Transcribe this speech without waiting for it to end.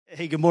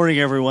Hey, good morning,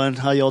 everyone.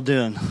 How y'all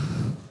doing?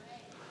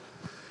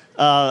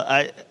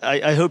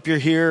 I hope you're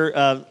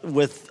here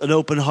with an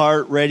open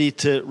heart, ready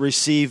to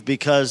receive,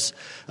 because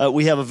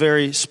we have a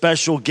very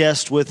special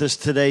guest with us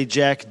today,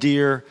 Jack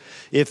Deere.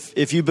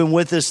 If you've been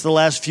with us the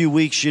last few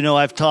weeks, you know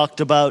I've talked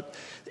about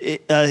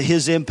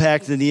his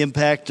impact and the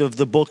impact of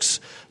the books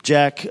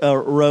Jack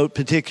wrote,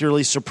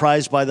 particularly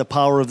Surprised by the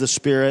Power of the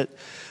Spirit.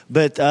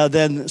 But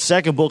then the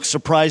second book,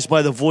 Surprised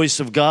by the Voice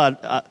of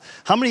God.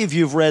 How many of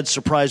you have read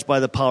Surprised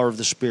by the Power of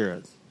the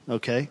Spirit?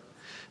 Okay.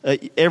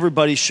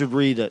 Everybody should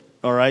read it,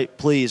 all right?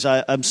 Please,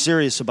 I'm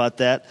serious about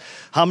that.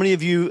 How many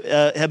of you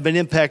have been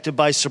impacted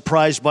by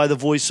Surprised by the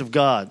Voice of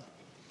God?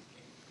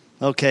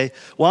 Okay.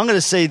 Well, I'm going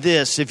to say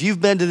this. If you've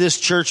been to this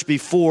church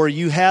before,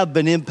 you have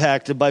been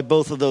impacted by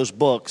both of those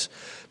books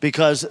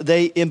because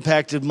they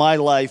impacted my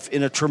life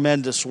in a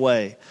tremendous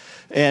way.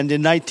 And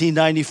in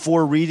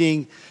 1994,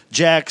 reading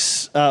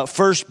Jack's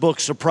first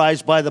book,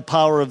 Surprised by the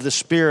Power of the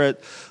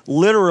Spirit,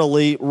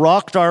 literally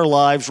rocked our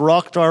lives,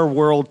 rocked our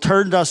world,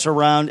 turned us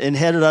around, and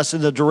headed us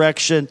in the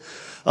direction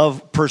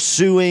of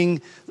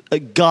pursuing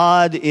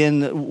God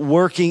in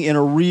working in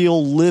a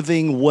real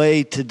living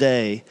way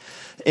today.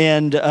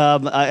 And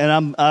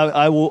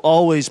I will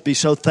always be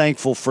so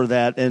thankful for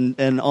that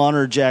and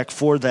honor Jack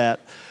for that.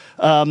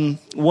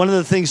 One of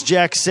the things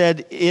Jack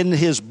said in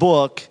his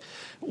book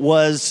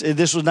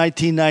this was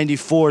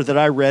 1994 that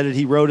I read it.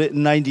 He wrote it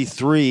in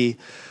 93.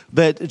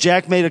 But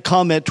Jack made a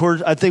comment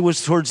I think it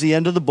was towards the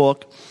end of the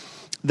book,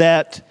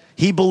 that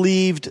he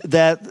believed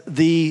that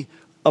the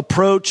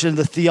approach and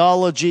the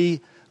theology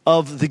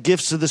of the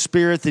gifts of the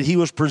Spirit that he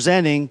was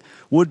presenting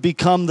would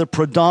become the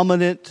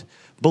predominant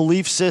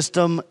belief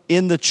system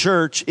in the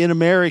church in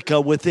America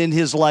within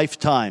his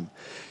lifetime.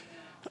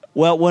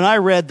 Well, when I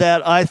read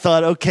that, I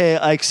thought, okay,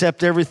 I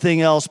accept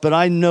everything else, but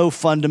I know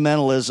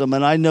fundamentalism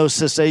and I know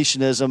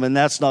cessationism, and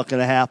that's not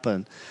going to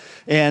happen.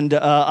 And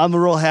I'm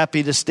real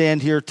happy to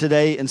stand here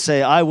today and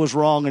say I was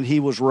wrong and he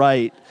was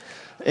right.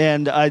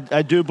 And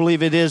I do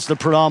believe it is the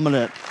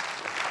predominant,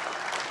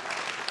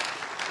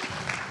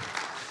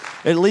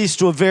 at least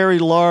to a very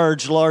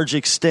large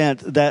extent,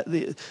 that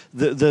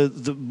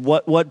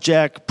what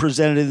Jack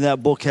presented in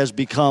that book has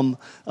become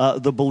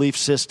the belief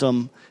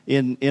system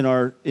in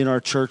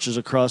our churches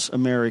across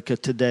America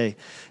today.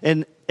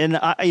 And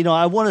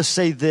I want to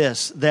say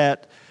this,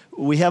 that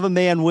we have a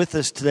man with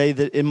us today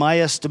that, in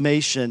my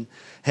estimation,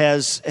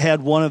 has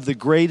had one of the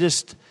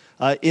greatest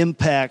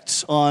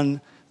impacts on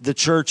the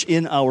church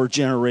in our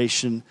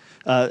generation,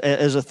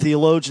 as a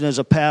theologian, as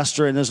a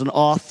pastor, and as an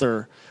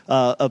author,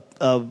 a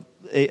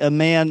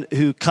man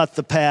who cut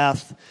the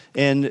path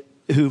and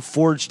who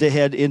forged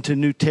ahead into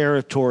new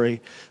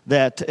territory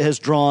that has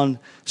impacted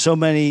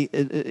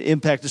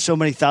so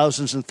many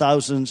thousands and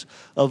thousands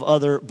of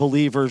other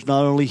believers,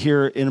 not only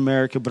here in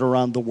America, but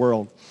around the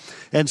world.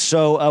 And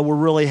so we're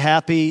really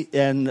happy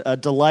and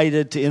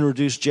delighted to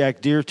introduce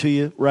Jack Deere to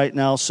you right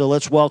now. So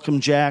let's welcome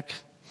Jack.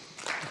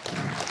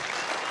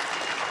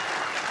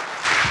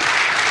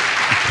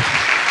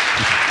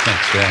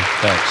 Thanks, Dan.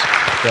 Thanks.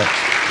 Okay.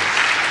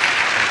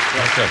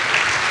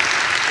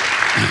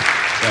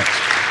 Thanks.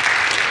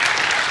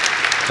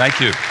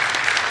 Thank you.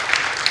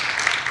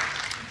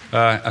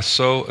 I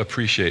so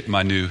appreciate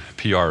my new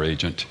PR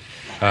agent.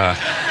 Got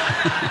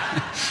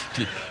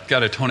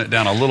to tone it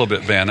down a little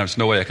bit, Van. There's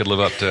no way I could live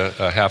up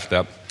to half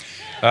that.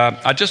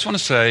 I just want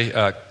to say,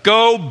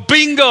 go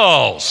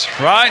Bengals,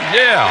 right?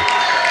 Yeah.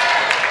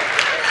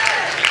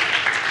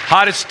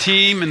 Hottest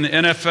team in the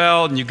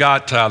NFL, and you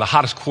got the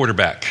hottest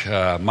quarterback,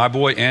 my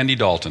boy Andy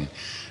Dalton.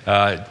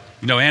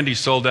 Andy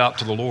sold out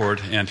to the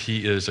Lord, and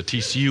he is a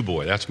TCU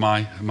boy. That's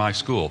my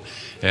school.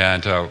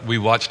 And we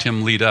watched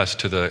him lead us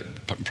to the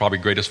probably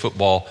greatest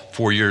football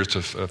 4 years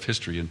of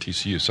history in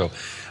TCU. So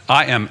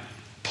I am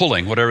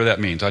pulling, whatever that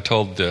means. I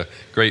told the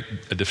great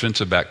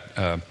defensive back,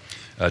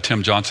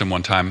 Tim Johnson,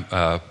 one time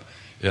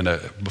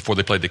before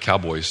they played the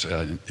Cowboys,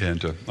 and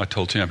I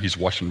told Tim, he's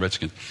Washington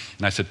Redskins,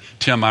 and I said,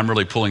 Tim, I'm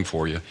really pulling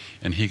for you.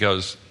 And he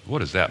goes, what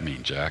does that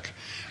mean, Jack?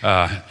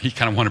 He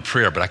kind of wanted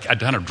prayer, but I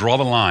kind of draw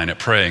the line at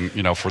praying,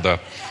 for the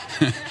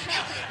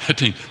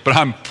team. But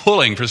I'm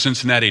pulling for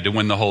Cincinnati to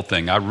win the whole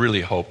thing. I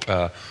really hope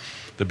the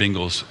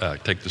Bengals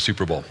take the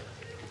Super Bowl.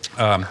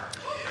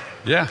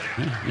 Yeah,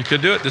 you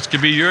could do it. This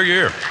could be your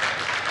year.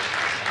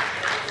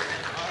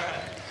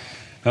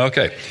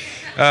 Okay.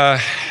 Well,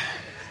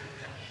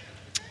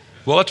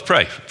 let's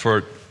pray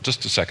for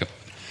just a second.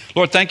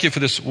 Lord, thank you for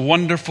this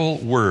wonderful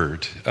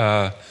word.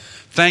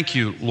 Thank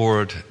you,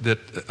 Lord,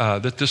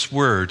 that this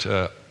word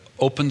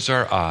opens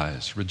our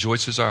eyes,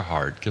 rejoices our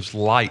heart, gives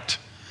light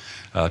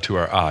to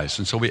our eyes.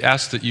 And so we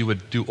ask that you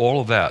would do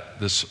all of that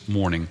this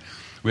morning.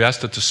 We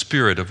ask that the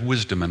spirit of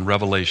wisdom and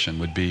revelation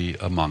would be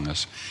among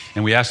us.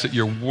 And we ask that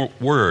your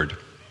word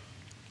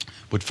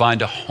would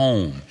find a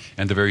home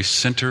in the very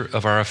center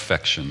of our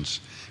affections.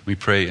 We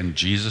pray in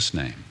Jesus'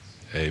 name.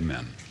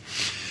 Amen.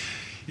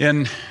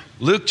 In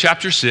Luke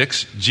chapter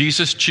 6,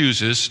 Jesus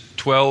chooses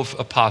 12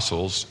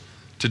 apostles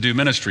to do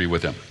ministry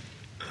with him.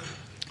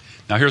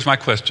 Now here's my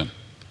question.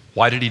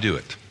 Why did he do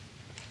it?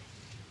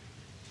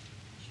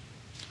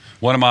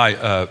 One of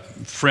my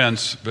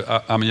friends,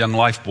 I'm a Young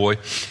Life boy,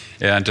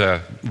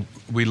 and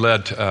we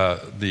led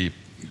back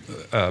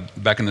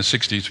in the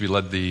 60s, we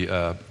led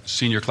the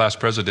senior class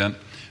president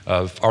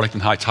of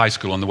Arlington Heights High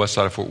School on the west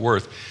side of Fort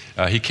Worth.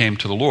 He came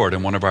to the Lord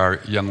in one of our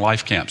Young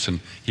Life camps,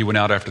 and he went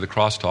out after the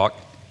crosstalk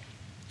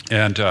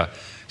and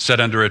sat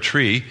under a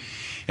tree,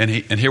 and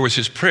here was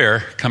his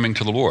prayer coming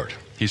to the Lord.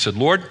 He said,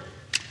 Lord,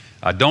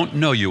 I don't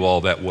know you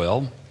all that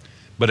well,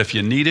 but if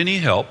you need any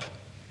help,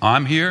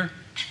 I'm here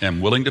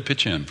and willing to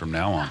pitch in from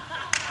now on.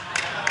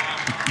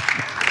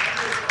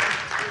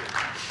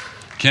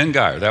 Ken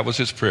Geyer, that was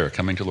his prayer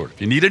coming to the Lord. If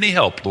you need any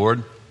help,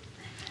 Lord,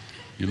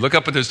 you look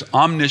up at this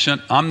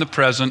omniscient,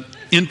 omnipresent,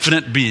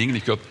 infinite being, and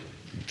you go,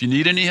 if you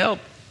need any help,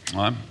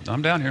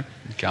 I'm down here.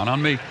 Count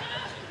on me.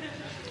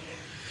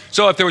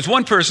 So if there was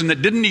one person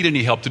that didn't need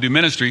any help to do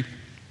ministry,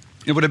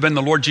 it would have been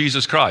the Lord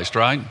Jesus Christ,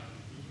 right?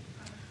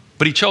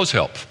 But he chose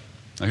help.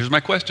 Now here's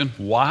my question.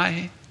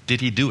 Why did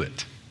he do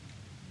it?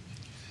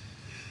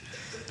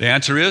 The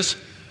answer is,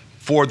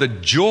 for the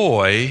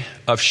joy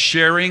of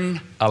sharing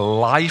a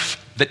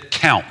life that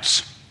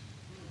counts.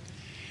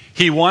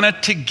 He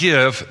wanted to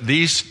give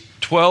these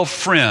 12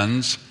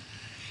 friends,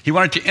 he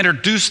wanted to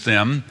introduce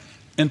them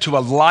into a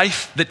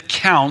life that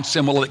counts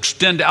and will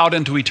extend out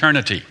into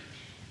eternity.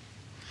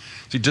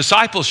 See,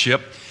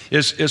 discipleship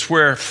is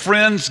where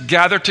friends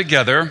gather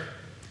together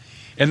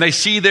and they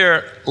see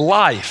their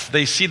life,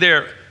 they see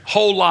their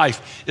whole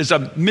life is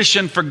a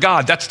mission for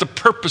God. That's the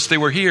purpose they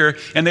were here,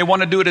 and they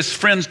want to do it as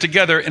friends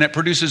together, and it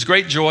produces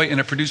great joy, and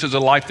it produces a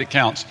life that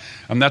counts.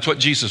 And that's what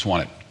Jesus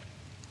wanted.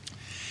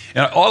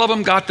 And all of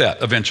them got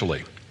that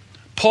eventually.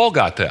 Paul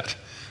got that.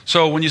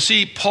 So when you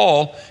see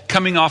Paul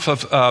coming off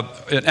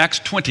of, in Acts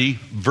 20,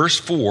 verse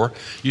 4,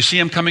 you see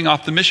him coming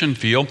off the mission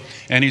field,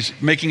 and he's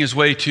making his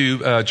way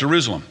to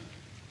Jerusalem.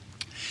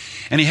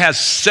 And he has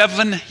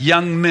 7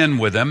 young men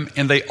with him,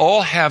 and they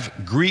all have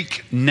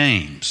Greek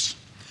names.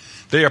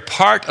 They are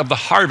part of the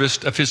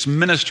harvest of his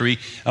ministry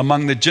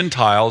among the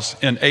Gentiles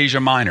in Asia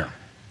Minor.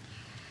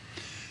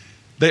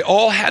 They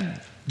all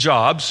had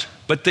jobs,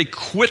 but they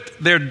quit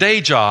their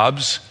day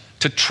jobs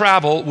to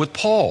travel with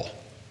Paul.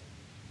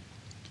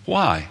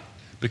 Why?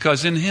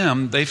 Because in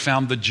him they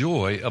found the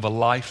joy of a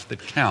life that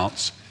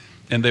counts,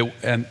 and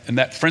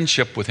that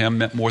friendship with him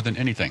meant more than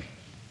anything.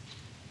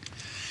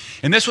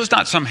 And this was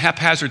not some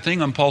haphazard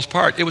thing on Paul's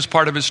part. It was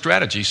part of his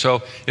strategy.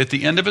 So at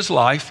the end of his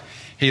life,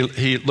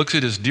 he looks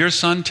at his dear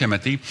son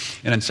Timothy,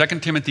 and in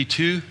 2 Timothy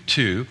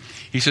 2:2,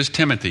 he says,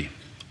 Timothy,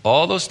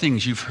 all those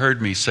things you've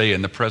heard me say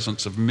in the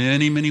presence of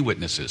many, many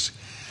witnesses,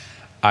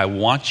 I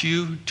want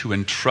you to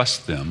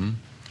entrust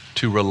them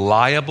to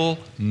reliable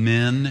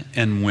men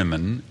and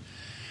women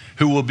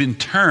who will in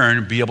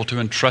turn be able to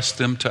entrust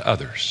them to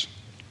others.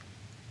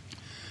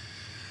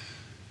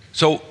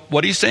 So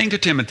what he's saying to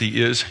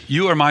Timothy is,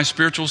 you are my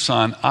spiritual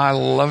son. I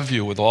love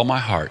you with all my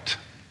heart.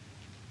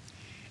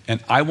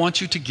 And I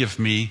want you to give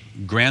me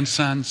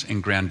grandsons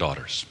and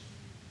granddaughters.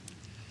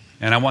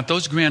 And I want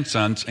those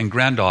grandsons and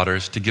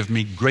granddaughters to give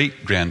me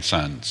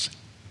great-grandsons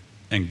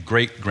and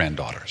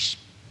great-granddaughters.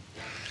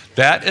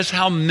 That is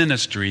how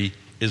ministry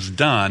is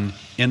done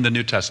in the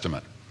New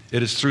Testament.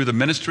 It is through the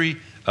ministry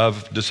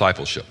of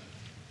discipleship.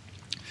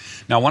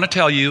 Now, I want to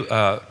tell you,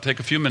 take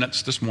a few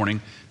minutes this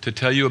morning to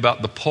tell you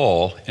about the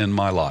Paul in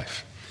my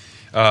life.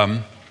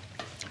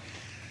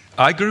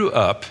 I grew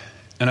up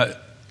in an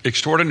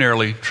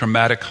extraordinarily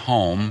traumatic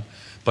home,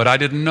 but I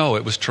didn't know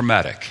it was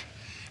traumatic.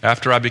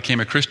 After I became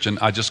a Christian,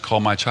 I just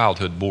called my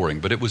childhood boring,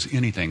 but it was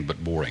anything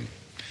but boring.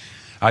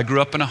 I grew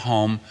up in a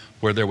home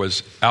where there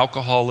was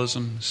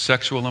alcoholism,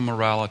 sexual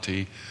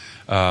immorality,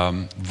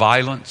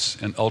 violence,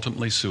 and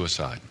ultimately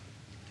suicide.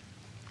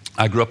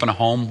 I grew up in a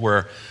home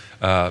where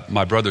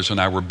my brothers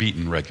and I were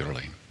beaten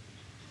regularly.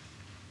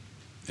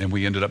 And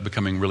we ended up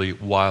becoming really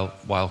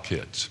wild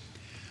kids.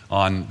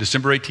 On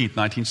December 18th,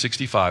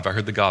 1965, I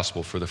heard the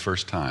gospel for the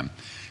first time.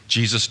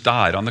 Jesus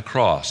died on the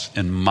cross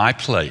in my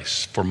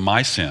place for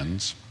my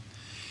sins.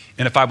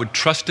 And if I would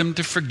trust him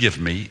to forgive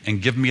me and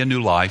give me a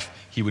new life,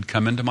 he would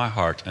come into my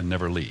heart and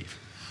never leave.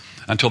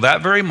 Until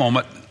that very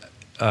moment,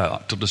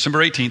 till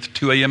December 18th,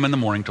 2 a.m. in the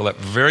morning, till that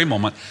very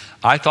moment,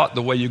 I thought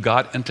the way you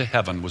got into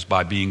heaven was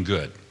by being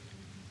good.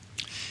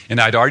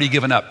 And I'd already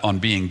given up on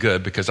being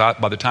good because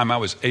by the time I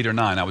was 8 or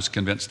 9, I was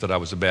convinced that I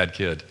was a bad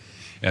kid.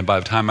 And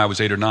by the time I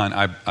was 8 or 9,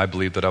 I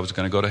believed that I was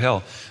going to go to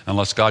hell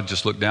unless God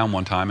just looked down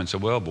one time and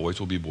said, well, boys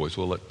will be boys.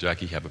 We'll let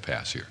Jackie have a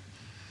pass here.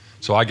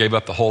 So I gave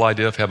up the whole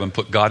idea of heaven,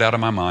 put God out of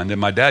my mind. Then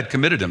my dad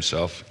killed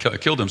himself,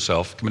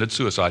 committed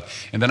suicide.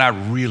 And then I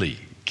really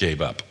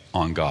gave up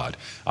on God.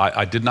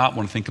 I did not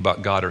want to think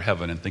about God or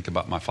heaven and think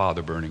about my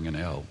father burning in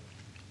hell.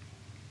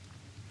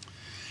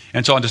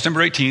 And so on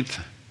December 18th,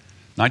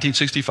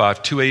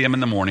 1965, 2 a.m. in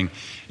the morning,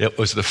 it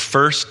was the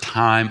first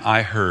time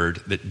I heard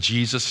that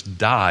Jesus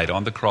died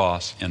on the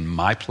cross in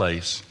my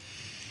place.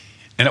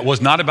 And it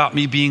was not about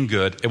me being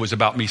good. It was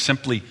about me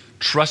simply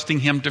trusting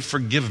him to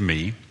forgive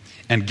me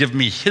and give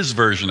me his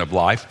version of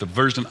life. The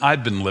version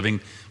I'd been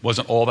living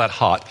wasn't all that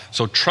hot.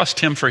 So trust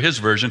him for his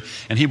version,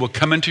 and he will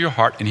come into your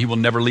heart, and he will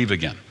never leave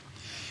again.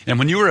 And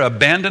when you were an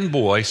abandoned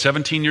boy,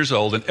 17 years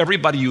old, and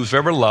everybody you've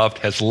ever loved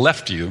has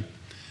left you,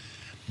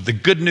 the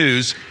good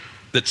news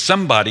that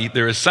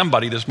there is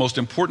somebody, this most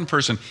important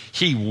person,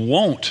 he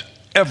won't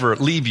ever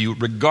leave you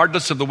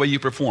regardless of the way you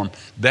perform.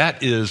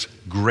 That is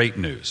great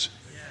news.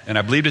 And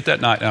I believed it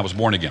that night, and I was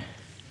born again.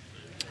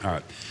 All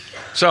right.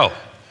 So,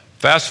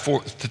 fast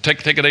forward,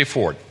 take a day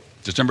forward,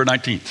 December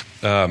 19th,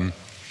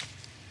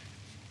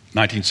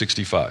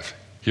 1965.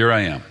 Here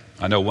I am.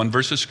 I know one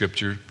verse of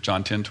Scripture,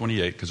 John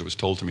 10:28, because it was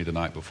told to me the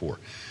night before.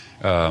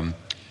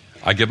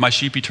 I give my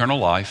sheep eternal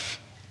life,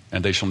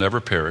 and they shall never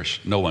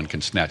perish. No one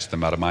can snatch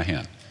them out of my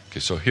hand. Okay,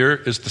 so here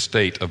is the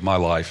state of my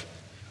life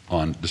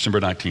on December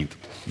 19th,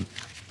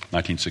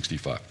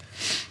 1965.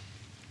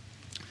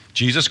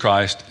 Jesus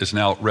Christ is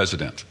now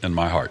resident in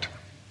my heart.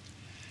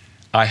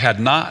 I had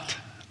not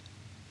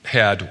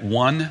had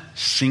one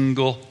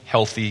single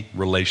healthy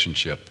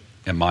relationship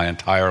in my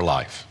entire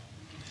life.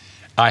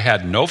 I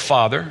had no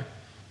father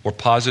or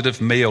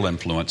positive male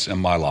influence in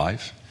my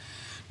life,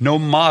 no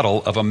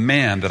model of a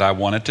man that I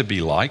wanted to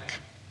be like.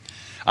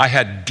 I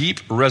had deep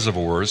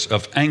reservoirs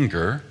of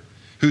anger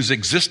whose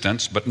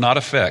existence, but not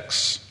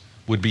effects,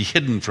 would be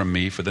hidden from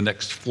me for the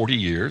next 40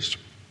 years.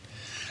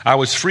 I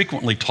was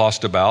frequently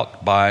tossed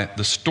about by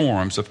the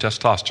storms of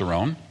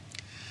testosterone.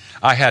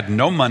 I had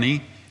no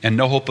money and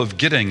no hope of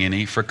getting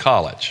any for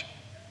college.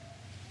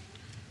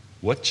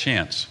 What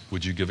chance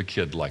would you give a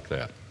kid like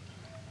that?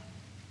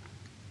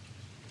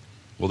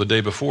 Well, the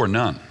day before,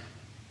 none.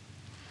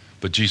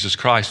 But Jesus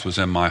Christ was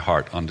in my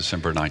heart on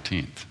December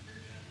 19th.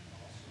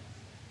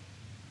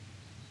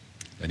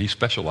 And he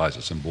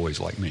specializes in boys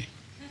like me.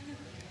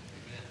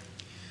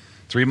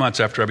 3 months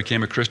after I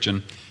became a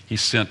Christian, he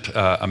sent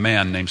a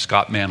man named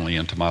Scott Manley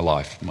into my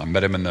life. I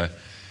met him in the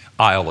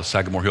aisle of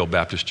Sagamore Hill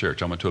Baptist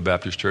Church. I went to a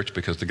Baptist church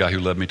because the guy who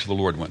led me to the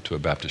Lord went to a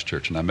Baptist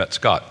church, and I met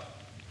Scott.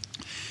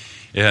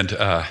 And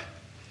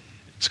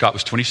Scott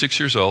was 26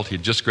 years old. He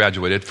had just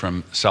graduated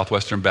from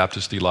Southwestern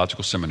Baptist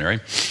Theological Seminary.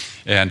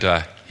 And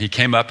he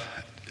came up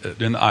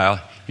in the aisle.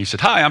 He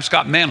said, "Hi, I'm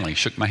Scott Manley." He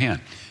shook my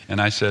hand.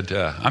 And I said,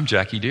 "I'm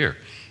Jackie Deere."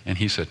 And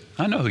he said,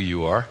 "I know who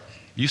you are.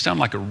 You sound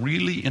like a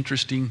really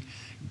interesting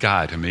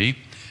guy to me."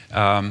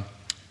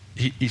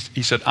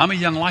 He said, "I'm a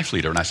young life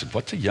leader." And I said,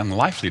 "What's a young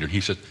life leader?" And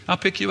he said, "I'll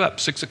pick you up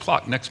 6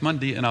 o'clock next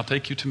Monday, and I'll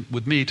take you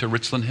with me to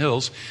Richland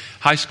Hills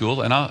High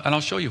School, and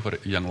I'll show you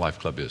what a young life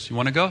club is. You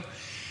want to go?"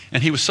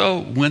 And he was so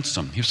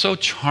winsome. He was so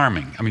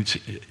charming. I mean,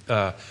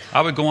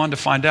 I would go on to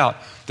find out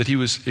that he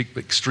was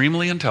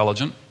extremely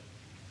intelligent.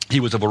 He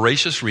was a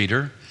voracious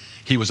reader.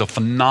 He was a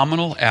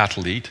phenomenal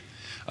athlete.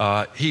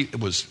 He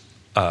was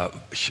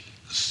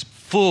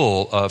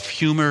full of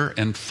humor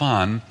and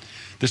fun.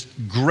 This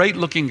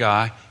great-looking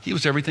guy, he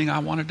was everything I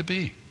wanted to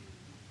be.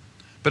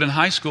 But in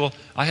high school,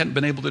 I hadn't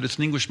been able to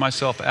distinguish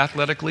myself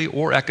athletically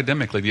or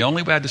academically. The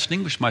only way I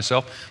distinguished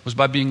myself was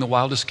by being the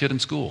wildest kid in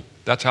school.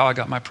 That's how I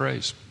got my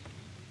praise.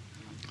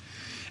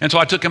 And so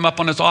I took him up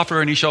on his offer,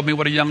 and he showed me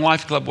what a young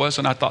life club was,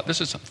 and I thought,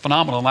 this is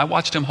phenomenal. And I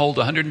watched him hold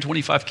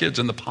 125 kids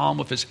in the palm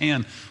of his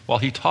hand while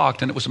he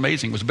talked, and it was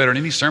amazing. It was better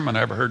than any sermon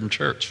I ever heard in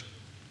church.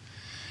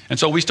 And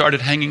so we started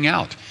hanging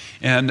out,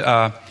 and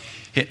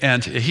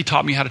he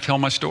taught me how to tell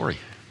my story.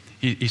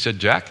 He said,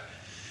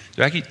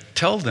 Jackie,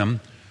 tell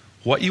them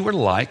what you were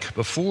like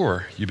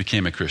before you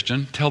became a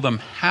Christian, tell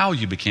them how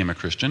you became a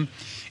Christian,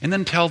 and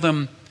then tell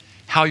them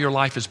how your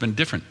life has been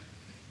different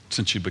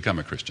since you become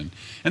a Christian.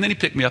 And then he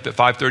picked me up at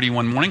 5:30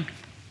 one morning,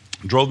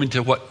 drove me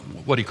to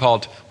what he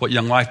called, what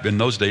Young Life in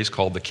those days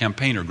called the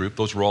campaigner group.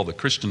 Those were all the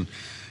Christian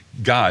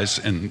guys,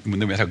 and when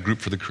they had a group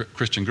for the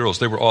Christian girls,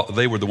 they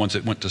were the ones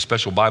that went to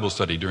special Bible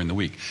study during the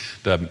week.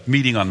 The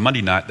meeting on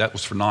Monday night, that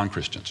was for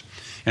non-Christians.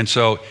 And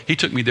so he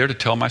took me there to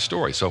tell my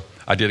story. So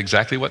I did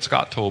exactly what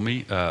Scott told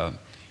me,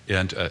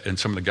 and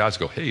some of the guys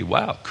go, "Hey,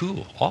 wow,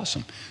 cool,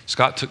 awesome."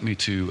 Scott took me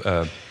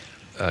to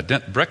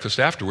breakfast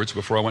afterwards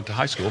before I went to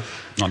high school,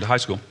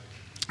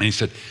 and he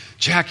said,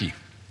 "Jackie,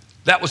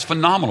 that was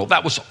phenomenal.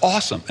 That was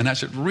awesome." And I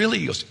said, "Really?"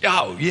 He goes,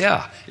 "Oh,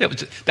 yeah.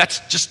 That's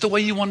just the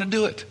way you want to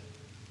do it."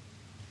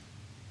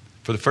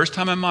 For the first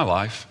time in my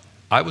life,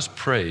 I was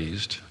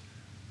praised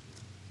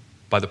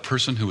by the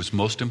person who was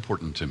most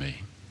important to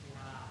me.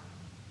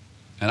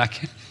 And I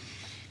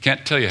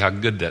can't tell you how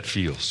good that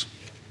feels.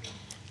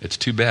 It's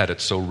too bad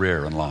it's so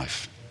rare in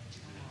life.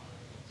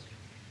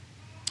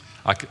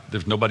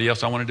 There's nobody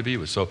else I wanted to be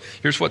with. So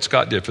here's what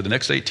Scott did. For the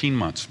next 18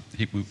 months,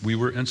 we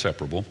were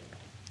inseparable.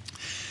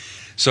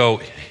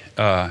 So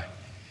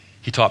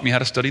he taught me how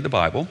to study the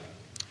Bible.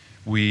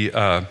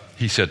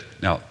 He said,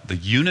 now, the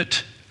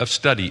unit of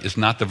study is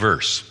not the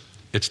verse.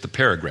 It's the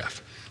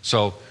paragraph.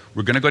 So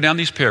we're going to go down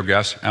these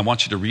paragraphs. I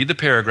want you to read the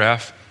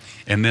paragraph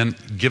and then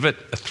give it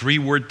a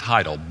 3-word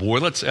title.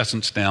 Boil its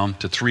essence down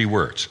to 3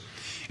 words.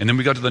 And then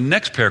we go to the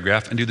next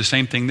paragraph and do the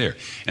same thing there.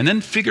 And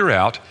then figure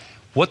out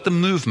what the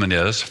movement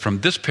is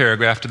from this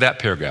paragraph to that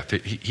paragraph.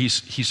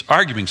 He's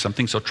arguing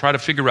something, so try to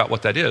figure out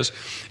what that is.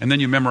 And then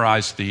you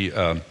memorize the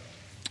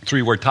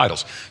 3-word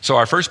titles. So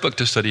our first book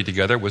to study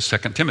together was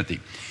 2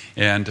 Timothy.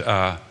 And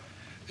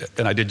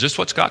I did just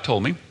what Scott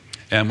told me.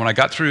 And when I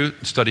got through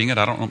studying it,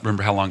 I don't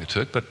remember how long it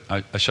took, but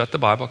I shut the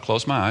Bible,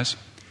 closed my eyes,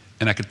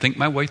 and I could think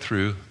my way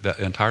through the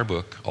entire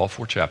book, all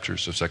 4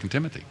 chapters of 2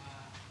 Timothy.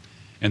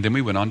 And then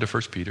we went on to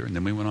 1 Peter, and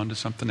then we went on to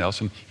something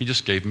else, and he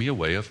just gave me a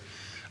way of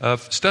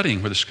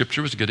studying where the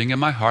Scripture was getting in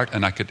my heart,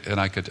 and I could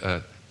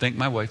think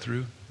my way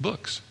through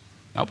books.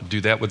 I would do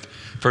that with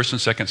 1 and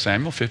 2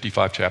 Samuel,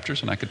 55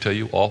 chapters, and I could tell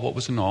you all what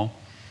was in all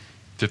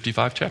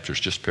 55 chapters,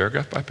 just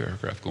paragraph by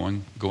paragraph,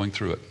 going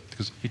through it,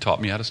 because he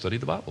taught me how to study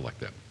the Bible like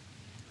that.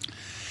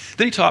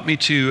 Then he taught me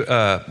to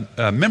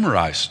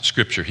memorize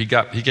Scripture. He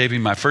gave me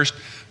my first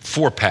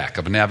 4-pack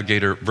of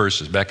Navigator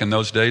verses. Back in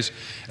those days,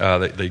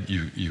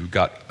 you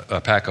got a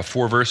pack of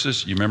 4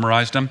 verses, you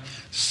memorized them,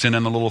 sent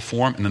in a little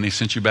form, and then they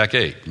sent you back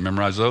 8. You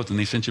memorized those, and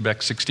they sent you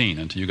back 16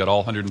 until you got all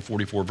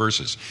 144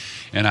 verses.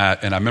 And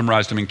I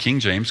memorized them in King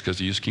James because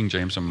they used King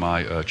James in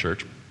my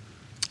church.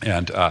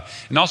 And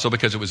also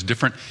because it was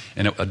different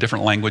and a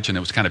different language, and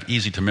it was kind of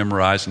easy to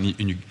memorize. And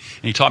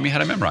he taught me how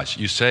to memorize.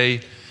 You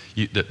say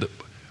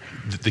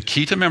the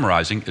key to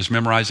memorizing is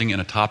memorizing in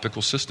a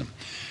topical system.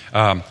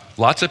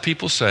 Lots of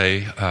people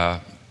say,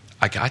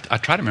 I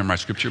try to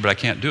memorize Scripture, but I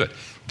can't do it.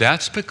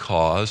 That's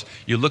because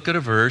you look at a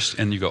verse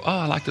and you go, oh,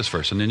 I like this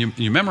verse. And then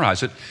you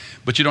memorize it,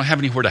 but you don't have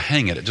anywhere to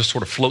hang it. It just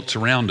sort of floats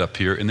around up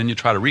here, and then you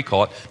try to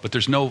recall it, but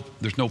there's no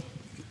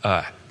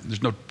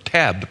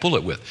tab to pull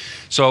it with.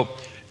 So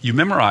you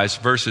memorize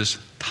verses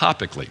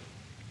topically.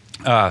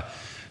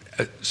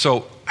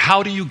 So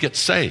how do you get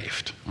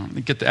saved? I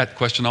get that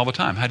question all the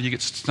time. How do you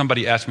get,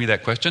 somebody asks me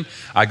that question,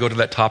 I go to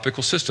that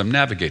topical system,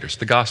 Navigators,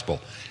 the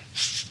gospel,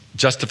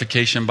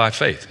 justification by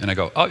faith. And I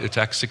go, oh, it's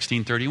Acts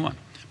 16:31.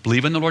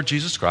 Believe in the Lord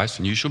Jesus Christ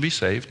and you shall be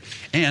saved,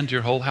 and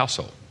your whole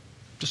household.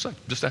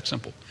 Just that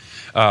simple.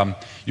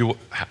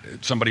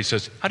 Somebody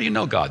says, how do you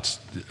know God's,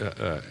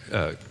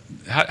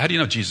 how do you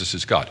know Jesus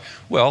is God?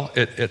 Well,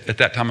 at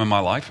that time in my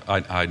life,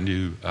 I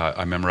knew,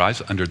 I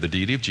memorized under the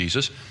deity of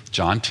Jesus,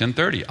 John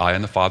 10:30, I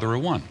and the Father are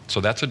one.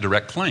 So that's a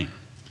direct claim.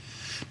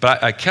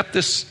 But I kept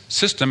this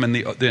system, and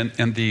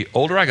the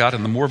older I got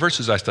and the more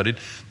verses I studied,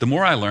 the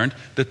more I learned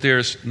that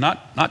there's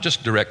not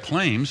just direct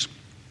claims,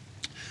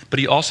 but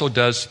he also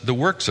does the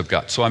works of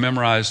God. So I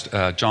memorized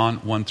John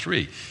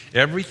 1:3.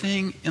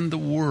 Everything in the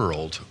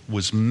world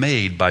was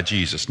made by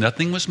Jesus.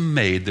 Nothing was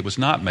made that was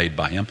not made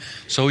by him.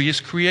 So he is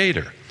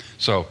creator.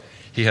 So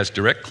he has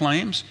direct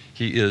claims.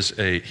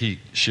 He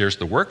shares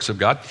the works of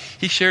God.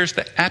 He shares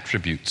the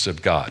attributes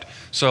of God.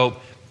 So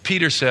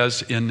Peter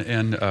says in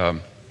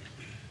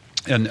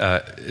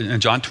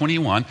John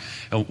 21,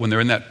 when they're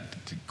in that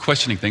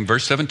questioning thing,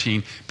 verse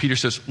 17, Peter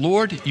says,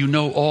 Lord, you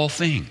know all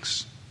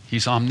things.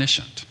 He's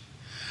omniscient.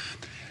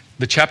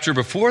 The chapter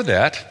before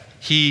that,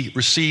 he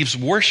receives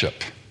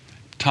worship.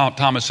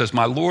 Thomas says,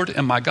 my Lord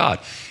and my God.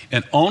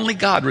 And only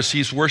God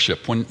receives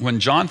worship. When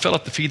John fell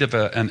at the feet of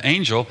an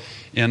angel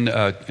in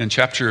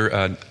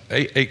chapter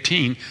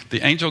 18,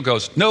 the angel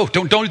goes, no,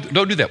 don't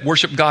do that.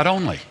 Worship God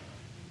only.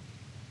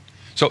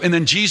 So, and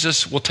then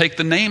Jesus will take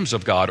the names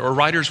of God, or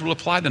writers will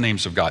apply the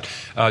names of God.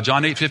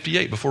 John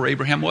 8:58, before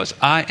Abraham was,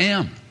 I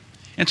am.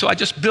 And so I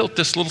just built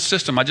this little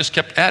system. I just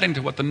kept adding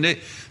to what the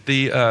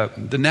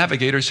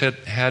navigators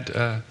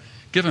had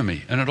given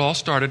me. And it all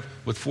started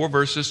with 4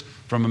 verses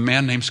from a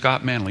man named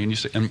Scott Manley.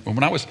 And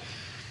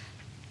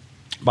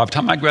by the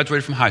time I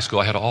graduated from high school,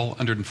 I had all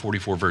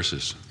 144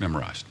 verses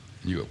memorized.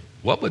 And you go,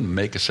 what would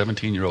make a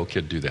 17-year-old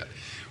kid do that?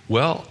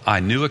 Well,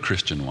 I knew a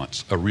Christian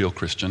once, a real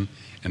Christian,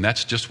 and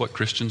that's just what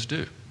Christians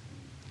do.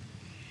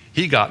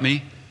 He got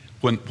me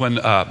when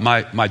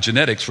my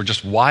genetics were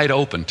just wide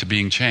open to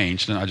being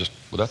changed, and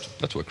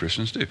that's what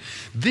Christians do.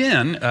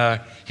 Then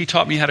he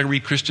taught me how to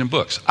read Christian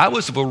books. I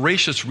was a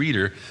voracious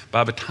reader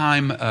by the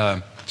time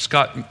I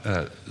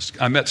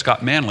met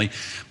Scott Manley.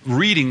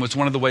 Reading was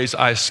one of the ways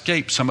I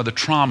escaped some of the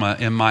trauma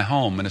in my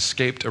home and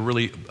escaped a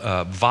really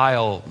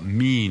vile,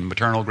 mean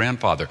maternal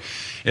grandfather.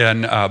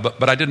 And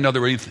but I didn't know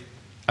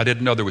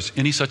there was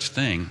any such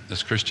thing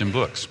as Christian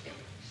books.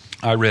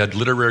 I read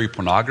literary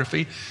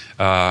pornography.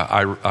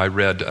 I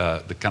read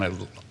the kind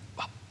of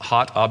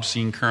hot,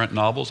 obscene current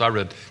novels. I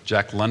read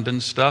Jack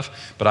London's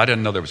stuff, but I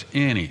didn't know there was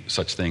any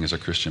such thing as a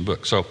Christian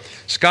book. So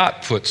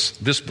Scott puts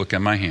this book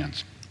in my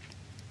hands.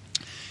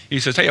 He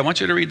says, hey, I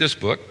want you to read this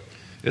book.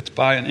 It's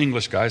by an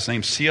English guy. His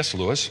name's C.S.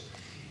 Lewis,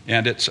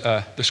 and it's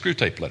the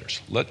Screwtape Letters.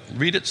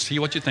 Read it, see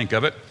what you think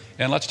of it,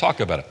 and let's talk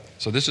about it.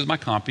 So this is my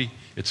copy.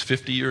 It's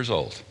 50 years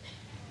old.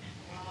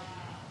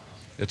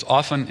 It's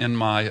often in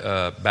my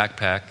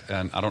backpack,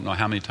 and I don't know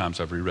how many times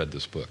I've reread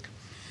this book.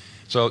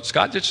 So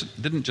Scott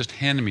didn't just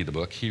hand me the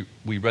book.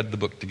 We read the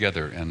book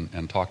together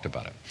and talked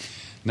about it.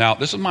 Now,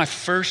 this is my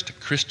first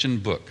Christian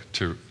book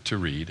to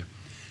read.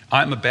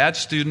 I'm a bad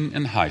student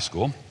in high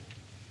school,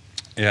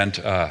 and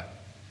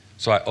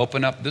so I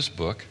open up this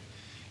book,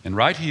 and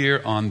right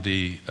here on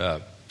the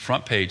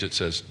front page it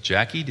says,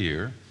 Jackie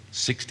Deere,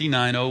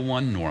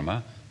 6901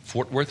 Norma,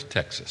 Fort Worth,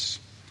 Texas.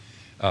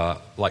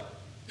 Like,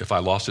 if I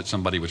lost it,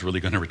 somebody was really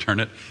going to return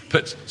it.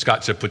 But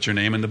Scott said, put your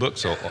name in the book.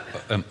 So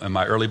in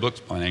my early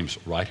books, my name's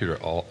right here,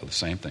 all the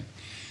same thing.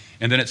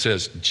 And then it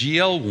says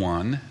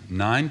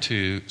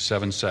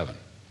GL19277.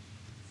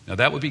 Now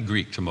that would be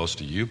Greek to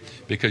most of you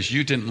because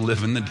you didn't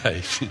live in the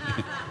days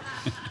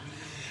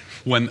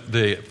when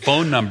the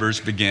phone numbers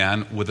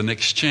began with an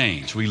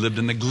exchange. We lived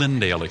in the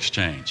Glendale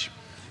exchange.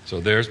 So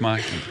there's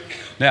my...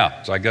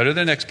 Now, so I go to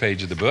the next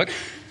page of the book,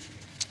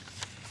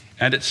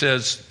 and it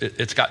says,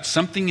 it's got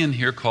something in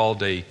here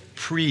called a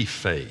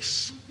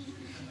preface.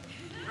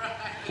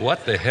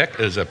 What the heck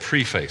is a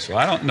preface? Well,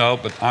 I don't know,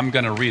 but I'm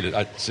going to read it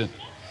because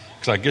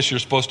I guess you're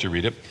supposed to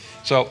read it.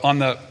 So on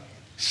the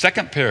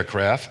second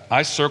paragraph,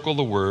 I circle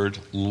the word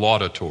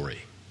laudatory.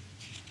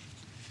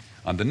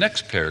 On the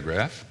next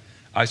paragraph,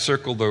 I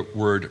circle the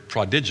word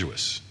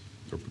prodigious.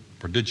 Or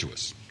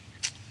prodigious.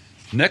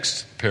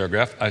 Next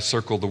paragraph, I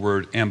circle the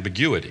word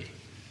ambiguity,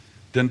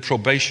 then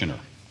probationer,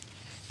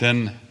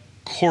 then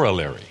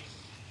corollary,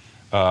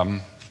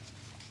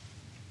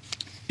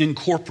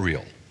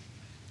 incorporeal,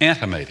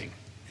 animating.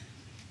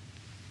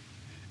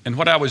 And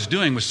what I was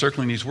doing was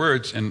circling these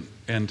words and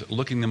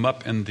looking them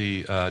up in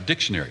the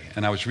dictionary.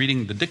 And I was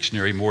reading the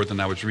dictionary more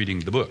than I was reading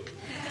the book.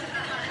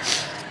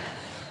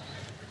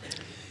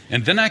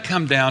 And then I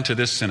come down to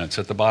this sentence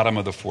at the bottom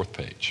of the fourth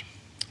page.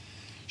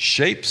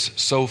 Shapes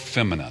so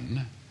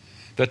feminine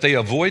that they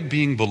avoid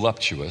being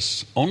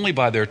voluptuous only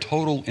by their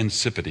total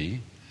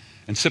insipidity,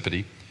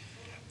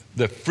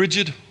 the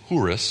frigid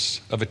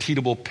houris of a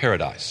teetable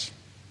paradise.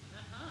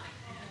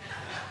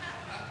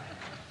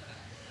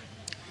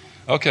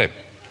 Okay.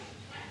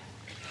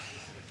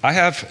 I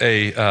have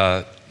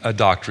a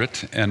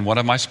doctorate, and one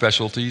of my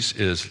specialties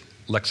is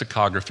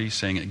lexicography,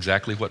 saying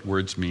exactly what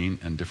words mean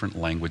in different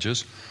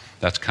languages.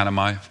 That's kind of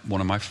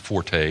one of my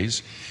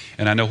fortes.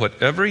 And I know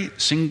what every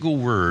single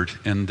word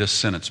in this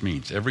sentence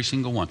means, every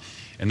single one.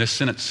 And this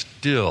sentence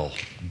still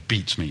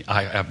beats me.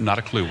 I have not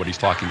a clue what he's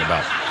talking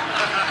about.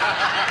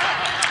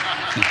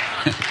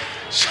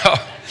 So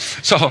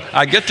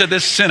I get to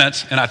this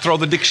sentence, and I throw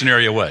the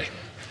dictionary away.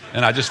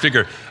 And I just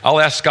figure, I'll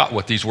ask Scott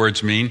what these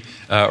words mean,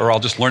 or I'll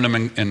just learn them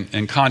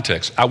in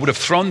context. I would have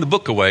thrown the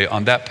book away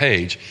on that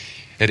page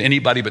had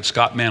anybody but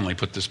Scott Manley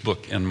put this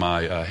book in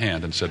my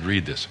hand and said,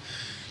 read this.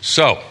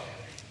 So,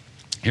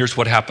 here's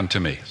what happened to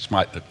me. It's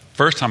the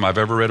first time I've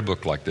ever read a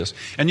book like this.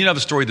 And you know the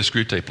story of the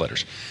Screwtape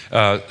Letters.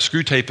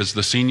 Screwtape is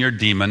the senior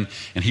demon,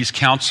 and he's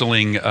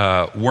counseling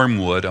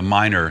Wormwood, a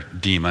minor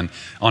demon,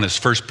 on his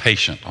first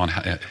patient, on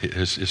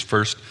his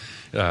first,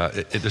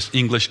 this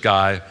English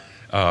guy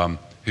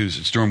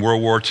it's during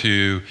World War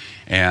II,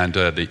 and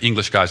the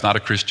English guy's not a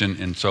Christian,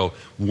 and so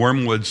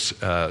Wormwood's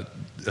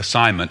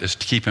assignment is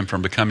to keep him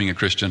from becoming a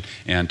Christian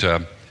and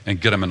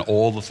get him in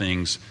all the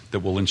things that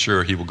will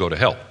ensure he will go to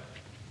hell.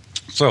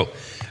 So,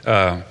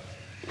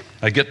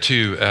 I get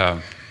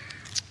to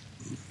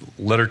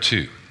letter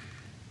 2,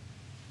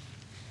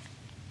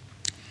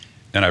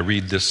 and I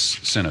read this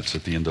sentence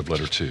at the end of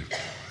letter 2.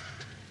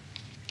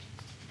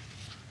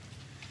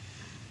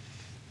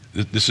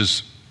 This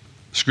is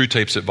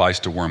Screwtape's advice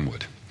to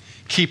Wormwood.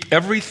 Keep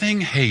everything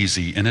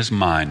hazy in his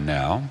mind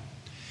now,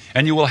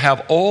 and you will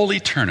have all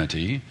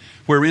eternity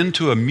wherein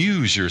to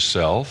amuse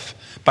yourself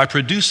by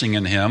producing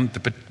in him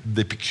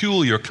the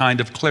peculiar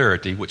kind of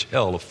clarity which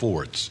hell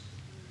affords.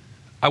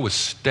 I was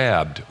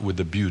stabbed with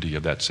the beauty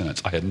of that sentence.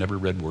 I had never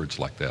read words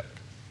like that.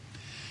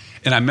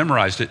 And I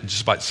memorized it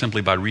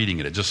simply by reading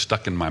it. It just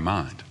stuck in my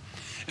mind.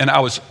 And I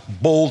was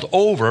bowled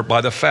over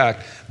by the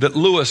fact that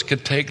Lewis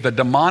could take the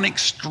demonic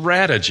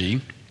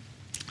strategy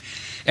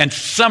and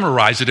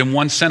summarize it in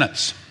one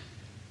sentence.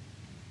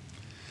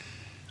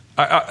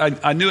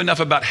 I knew enough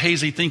about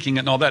hazy thinking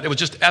and all that. It was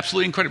just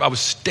absolutely incredible. I was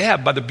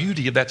stabbed by the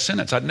beauty of that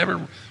sentence. I'd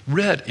never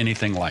read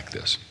anything like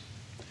this.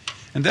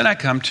 And then I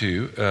come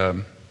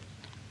to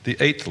the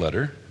 8th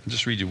letter. I'll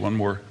just read you one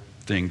more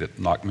thing that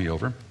knocked me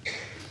over.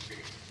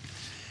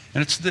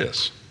 And it's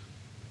this.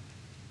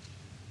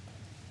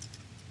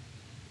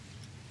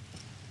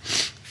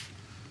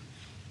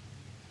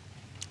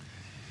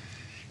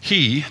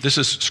 This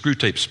is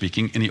Screwtape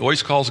speaking, and he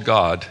always calls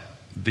God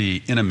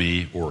the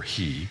enemy, or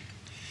he.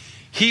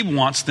 He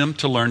wants them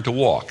to learn to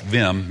walk,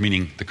 them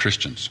meaning the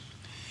Christians.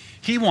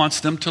 He wants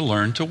them to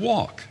learn to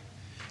walk,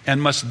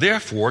 and must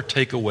therefore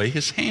take away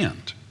his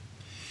hand.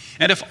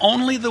 And if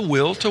only the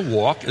will to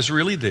walk is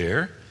really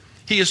there,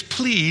 he is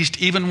pleased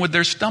even with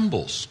their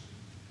stumbles.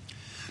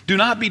 Do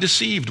not be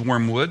deceived,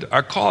 Wormwood.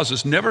 Our cause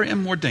is never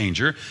in more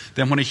danger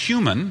than when a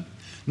human,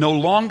 no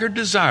longer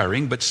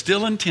desiring but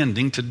still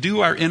intending to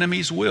do our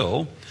enemy's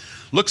will,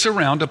 looks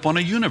around upon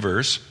a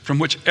universe from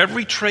which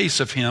every trace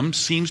of him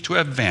seems to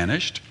have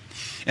vanished,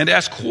 and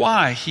asks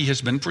why he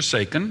has been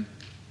forsaken,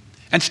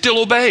 and still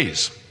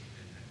obeys.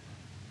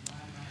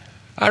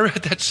 I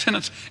read that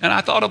sentence, and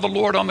I thought of the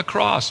Lord on the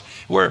cross,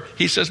 where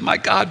he says, my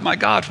God,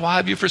 why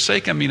have you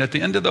forsaken me? And at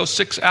the end of those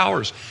 6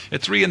 hours,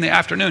 at 3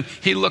 p.m,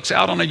 he looks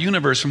out on a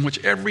universe from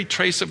which every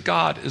trace of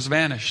God is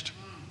vanished.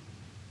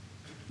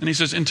 And he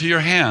says, into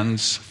your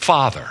hands,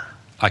 Father,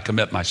 I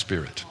commit my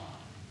spirit.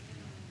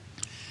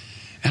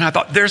 And I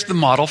thought, there's the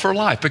model for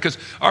life. Because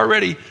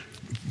already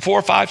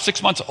 4, 5,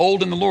 6 months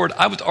old in the Lord,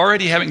 I was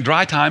already having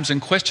dry times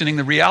and questioning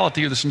the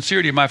reality or the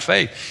sincerity of my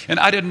faith. And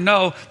I didn't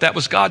know that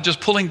was God just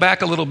pulling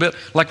back a little bit,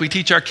 like we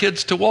teach our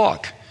kids to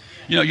walk.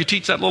 You know, you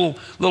teach that little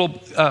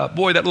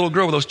boy, that little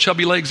girl with those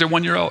chubby legs, they're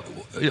 1 year old,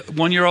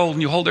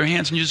 and you hold their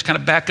hands and you just kind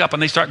of back up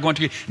and they start going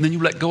to you, and then you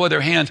let go of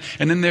their hands,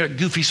 and then they're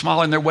goofy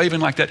smile and they're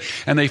waving like that,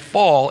 and they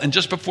fall, and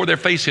just before their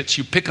face hits,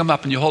 you pick them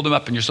up and you hold them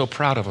up, and you're so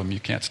proud of them you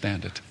can't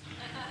stand it.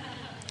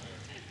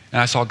 And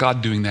I saw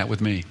God doing that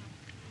with me.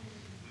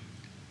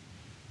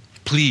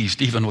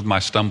 Pleased even with my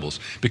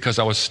stumbles, because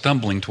I was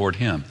stumbling toward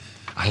him.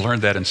 I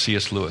learned that in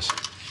C.S. Lewis.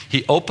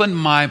 He opened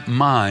my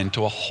mind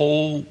to a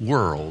whole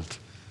world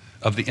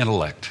of the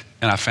intellect,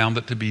 and I found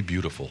it to be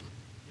beautiful.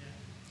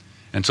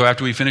 And so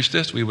after we finished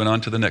this, we went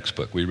on to the next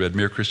book. We read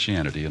Mere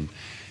Christianity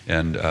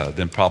and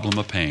then Problem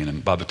of Pain.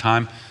 And by the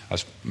time I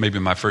was maybe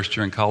in my first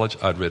year in college,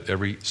 I'd read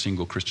every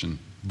single Christian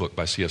book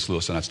by C.S.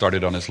 Lewis, and I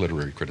started on his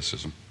literary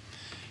criticism.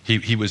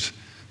 He was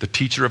the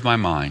teacher of my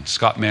mind.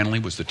 Scott Manley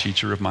was the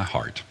teacher of my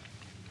heart.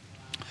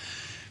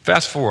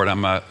 Fast forward,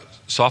 I'm a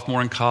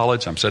sophomore in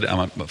college. I'm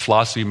a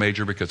philosophy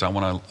major because I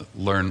want to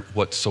learn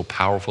what's so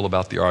powerful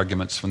about the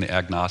arguments from the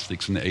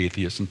agnostics and the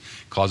atheists, and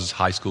causes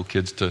high school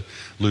kids to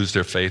lose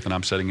their faith. And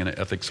I'm sitting in an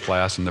ethics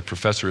class, and the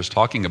professor is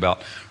talking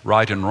about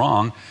right and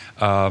wrong,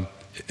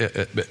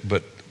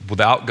 but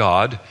without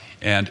God,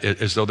 and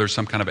as though there's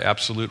some kind of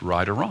absolute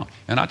right or wrong.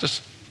 And I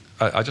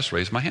just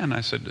raised my hand and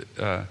I said,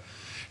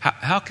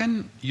 how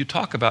can you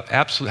talk about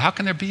absolute? How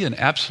can there be an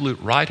absolute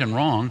right and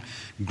wrong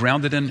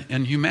grounded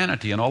in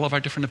humanity and all of our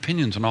different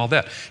opinions and all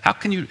that? How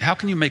can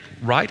you make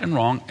right and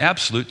wrong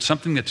absolute,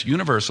 something that's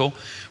universal,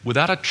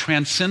 without a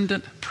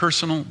transcendent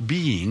personal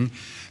being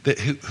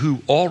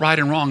who all right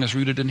and wrong is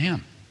rooted in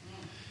him?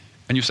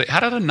 And you say,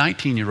 how did a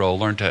 19-year-old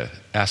learn to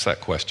ask that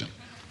question?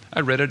 I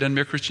read it in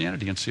Mere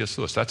Christianity in C.S.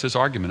 Lewis. That's his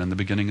argument in the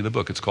beginning of the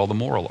book. It's called the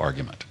moral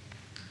argument.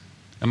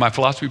 And my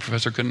philosophy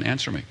professor couldn't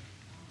answer me.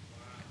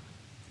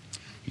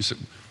 You said,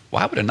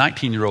 why would a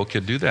 19-year-old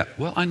kid do that?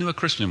 Well, I knew a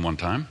Christian one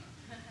time,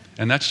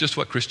 and that's just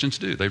what Christians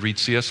do. They read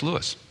C.S.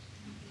 Lewis.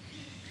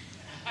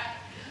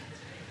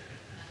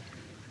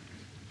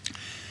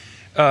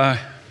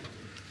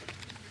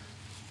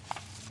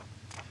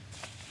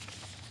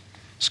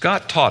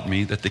 Scott taught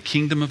me that the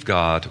kingdom of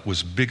God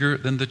was bigger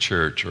than the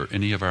church or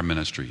any of our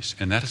ministries,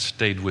 and that has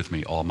stayed with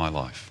me all my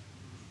life.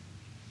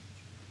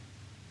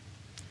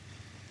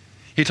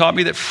 He taught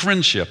me that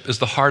friendship is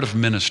the heart of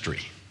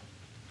ministry.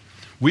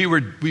 We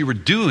were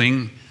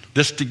doing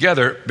this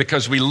together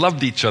because we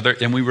loved each other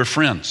and we were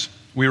friends.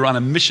 We were on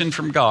a mission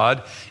from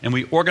God, and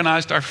we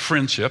organized our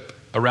friendship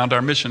around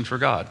our mission for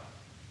God.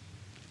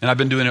 And I've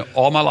been doing it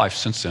all my life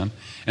since then,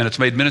 and it's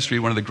made ministry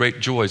one of the great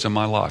joys of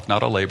my life.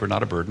 Not a labor,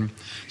 not a burden.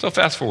 So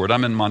fast forward,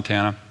 I'm in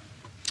Montana.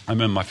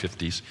 I'm in my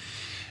 50s,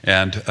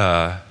 and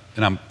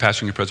I'm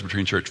pastoring a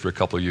Presbyterian church for a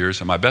couple of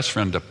years, and my best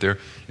friend up there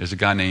is a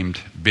guy named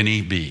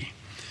Benny B.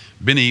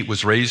 Benny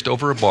was raised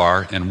over a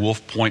bar in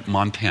Wolf Point,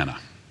 Montana.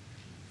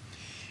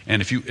 And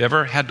if you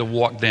ever had to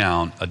walk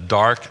down a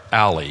dark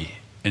alley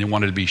and you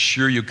wanted to be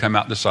sure you'd come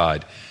out the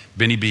side,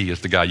 Benny B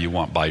is the guy you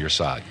want by your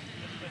side.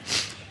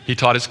 He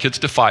taught his kids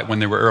to fight when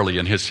they were early,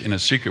 and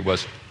his secret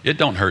was, it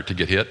don't hurt to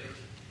get hit.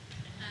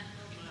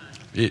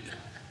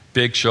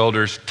 Big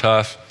shoulders,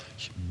 tough,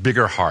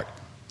 bigger heart.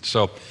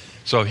 So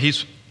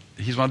he's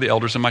one of the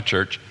elders in my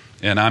church,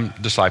 and I'm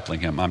discipling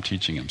him. I'm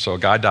teaching him. So a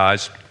guy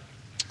dies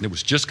that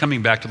was just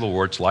coming back to the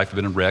Lord. His life had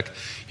been in wreck.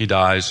 He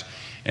dies,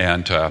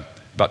 and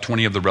about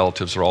 20 of the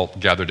relatives are all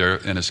gathered there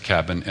in his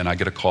cabin, and I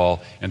get a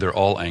call, and they're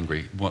all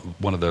angry.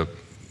 One of the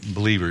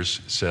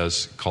believers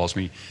calls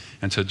me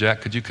and said, Jack,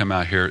 could you come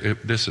out here?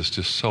 This is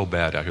just so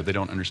bad out here. They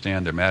don't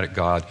understand. They're mad at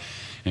God.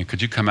 And could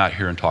you come out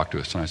here and talk to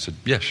us? And I said,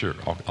 yeah, sure,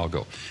 I'll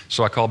go.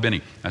 So I called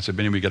Benny. I said,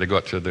 Benny, we got to go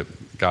up to the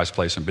guy's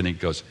place. And Benny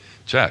goes,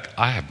 Jack,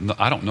 I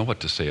don't know what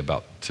to say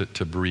about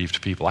to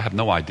bereaved people. I have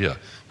no idea.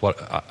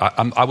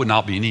 I would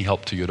not be any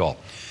help to you at all.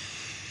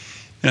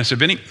 And I said,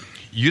 Benny,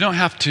 you don't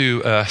have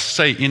to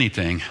say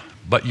anything,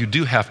 but you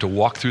do have to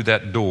walk through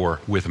that door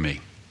with me.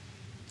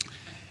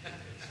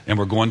 And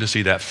we're going to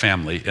see that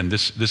family. And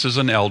this is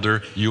an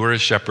elder. You are a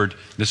shepherd.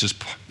 This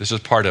is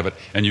part of it.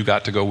 And you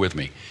got to go with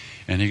me.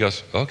 And he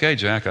goes, okay,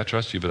 Jack, I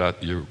trust you, but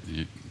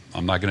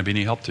I'm not going to be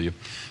any help to you.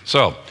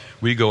 So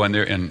we go in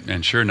there,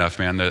 and sure enough,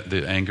 man,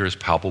 the anger is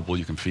palpable.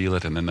 You can feel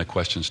it. And then the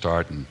questions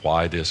start, and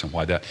why this and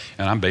why that.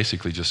 And I'm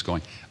basically just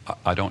going,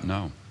 I don't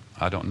know.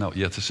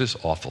 Yeah, this is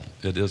awful.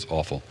 It is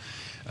awful.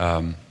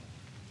 And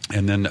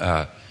then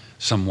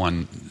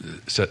someone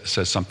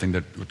says something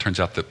that turns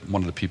out that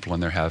one of the people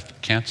in there have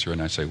cancer.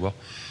 And I say, well,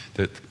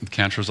 the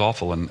cancer is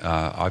awful. And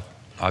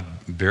I've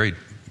buried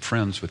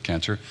friends with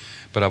cancer,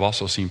 but I've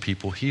also seen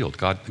people healed.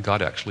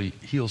 God actually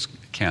heals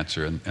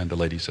cancer. And the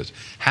lady says,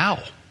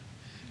 how?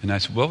 And I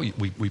said, well,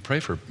 we pray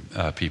for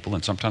people.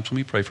 And sometimes when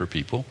we pray for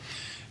people,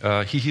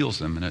 he heals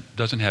them. And it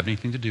doesn't have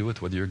anything to do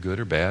with whether you're good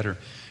or bad. Or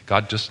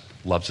God just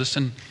loves us.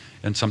 And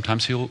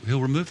sometimes he'll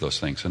remove those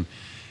things.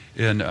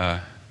 And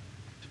I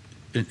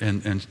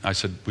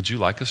said, would you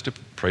like us to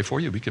pray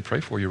for you? We could pray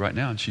for you right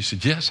now. And she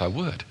said, yes, I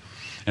would.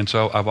 And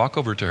so I walk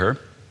over to her.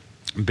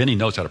 Benny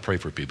knows how to pray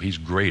for people. He's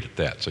great at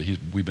that. So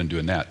we've been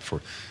doing that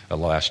for the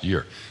last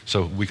year.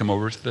 So we come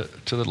over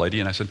to the lady,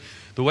 and I said,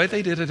 the way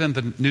they did it in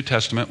the New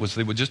Testament was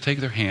they would just take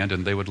their hand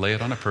and they would lay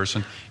it on a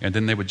person, and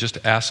then they would just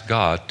ask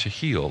God to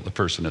heal the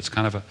person. It's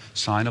kind of a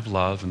sign of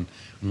love and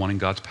wanting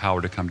God's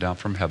power to come down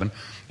from heaven.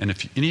 And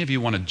if any of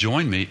you want to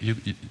join me, you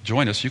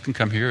join us. You can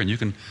come here and you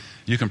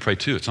can pray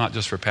too. It's not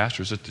just for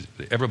pastors.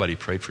 Everybody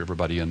prayed for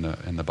everybody in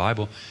the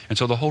Bible. And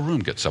so the whole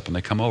room gets up and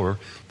they come over.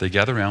 They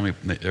gather around.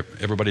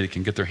 Everybody that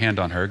can get their hand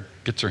on her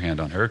gets their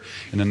hand on her.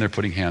 And then they're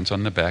putting hands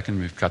on the back,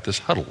 and we've got this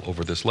huddle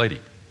over this lady.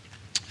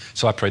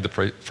 So I prayed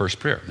the first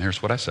prayer. And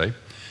here's what I say.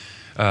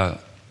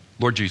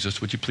 Lord Jesus,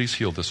 would you please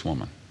heal this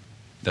woman?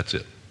 That's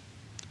it.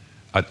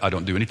 I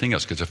don't do anything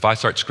else, because if I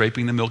start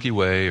scraping the Milky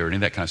Way or any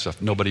of that kind of stuff,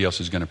 nobody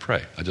else is going to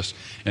pray.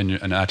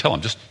 And I tell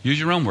them, just use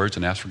your own words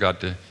and ask for God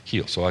to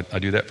heal. So I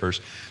do that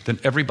first. Then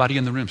everybody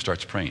in the room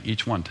starts praying.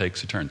 Each one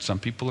takes a turn. Some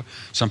people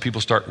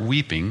start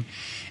weeping,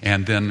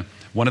 and then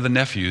one of the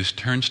nephews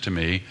turns to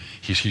me.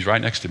 He's right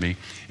next to me,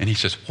 and he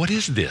says, "What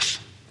is this?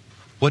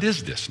 What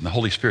is this?" And the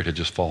Holy Spirit had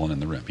just fallen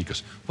in the room. He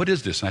goes, "What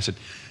is this?" And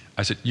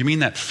I said, "You mean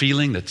that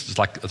feeling it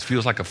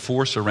feels like a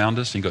force around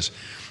us?" And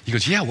he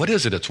goes, "Yeah, what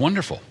is it? It's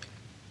wonderful."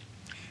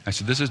 I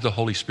said, "This is the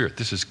Holy Spirit.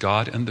 This is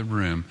God in the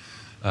room,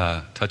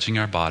 touching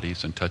our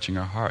bodies and touching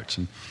our hearts."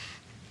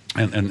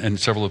 And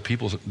several of the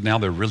people, now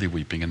they're really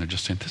weeping, and they're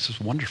just saying, "This is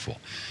wonderful."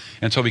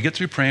 And so we get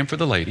through praying for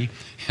the lady,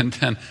 and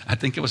then I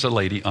think it was a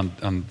lady on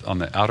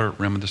the outer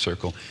rim of the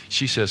circle.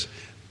 She says,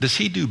 "Does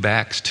he do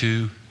backs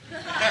too?"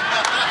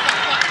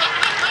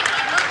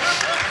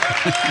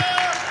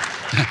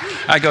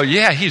 I go,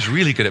 "Yeah, he's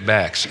really good at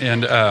backs."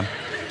 And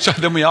so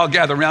then we all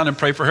gather around and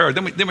pray for her.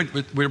 Then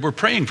we're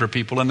praying for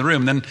people in the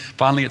room. Then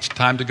finally it's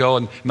time to go,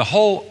 and the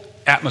whole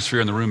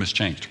atmosphere in the room has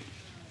changed.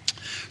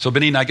 So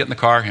Benny and I get in the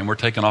car, and we're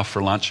taking off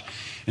for lunch.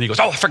 And he goes,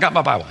 "Oh, I forgot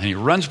my Bible." And he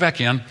runs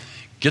back in,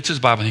 gets his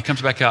Bible, and he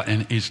comes back out,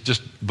 and he's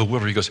just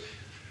bewildered. He goes,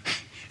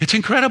 "It's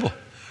incredible.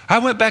 I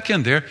went back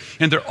in there,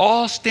 and they're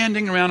all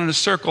standing around in a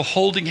circle,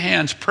 holding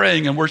hands,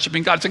 praying and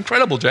worshiping God. It's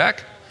incredible,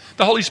 Jack.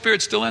 The Holy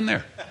Spirit's still in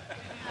there."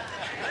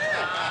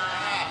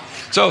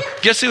 So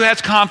guess who has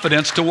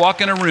confidence to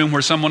walk in a room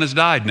where someone has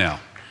died now?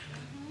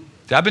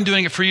 I've been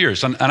doing it for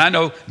years. And I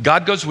know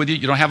God goes with you.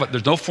 You don't have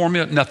there's no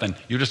formula, nothing.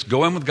 You just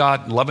go in with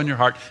God, love in your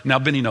heart. Now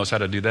Benny knows how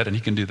to do that, and he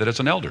can do that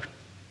as an elder.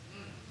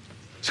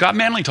 Scott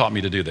Manley taught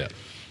me to do that.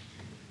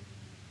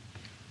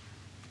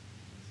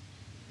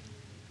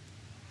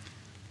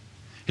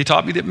 He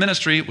taught me that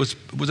ministry was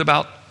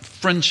about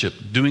friendship,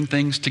 doing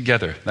things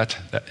together.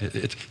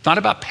 It's not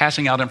about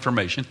passing out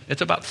information.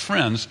 It's about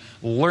friends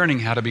learning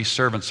how to be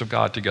servants of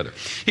God together.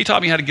 He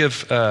taught me how to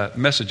give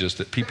messages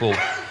that people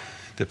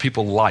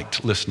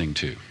liked listening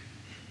to.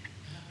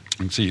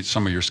 And see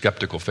some of your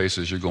skeptical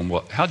faces. You're going,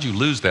 "Well, how'd you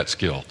lose that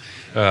skill?"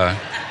 I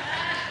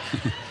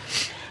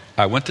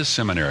went to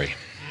seminary.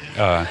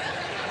 But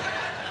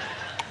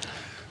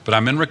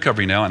I'm in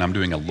recovery now, and I'm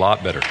doing a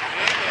lot better.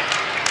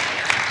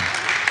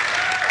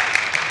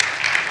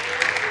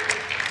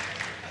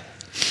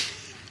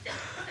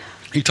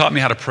 He taught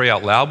me how to pray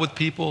out loud with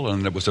people,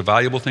 and it was a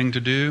valuable thing to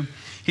do.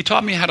 He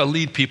taught me how to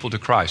lead people to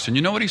Christ. And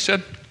you know what he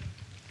said?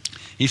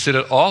 He said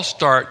it all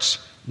starts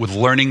with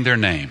learning their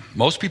name.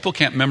 Most people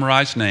can't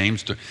memorize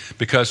names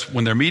because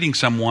when they're meeting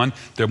someone,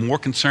 they're more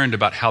concerned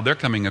about how they're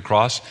coming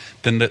across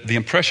than the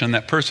impression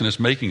that person is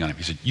making on them.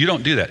 He said, "You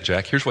don't do that,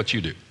 Jack. Here's what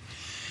you do.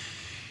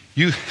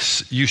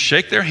 You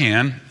shake their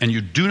hand, and you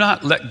do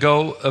not let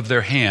go of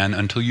their hand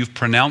until you've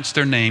pronounced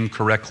their name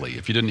correctly.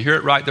 If you didn't hear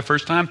it right the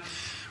first time,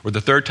 or the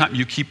third time,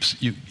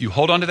 you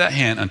hold on to that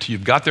hand until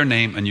you've got their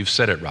name and you've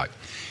said it right.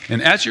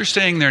 And as you're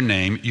saying their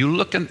name, you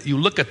look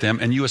at them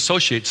and you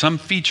associate some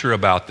feature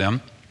about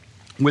them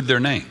with their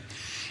name.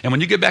 And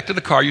when you get back to the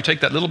car, you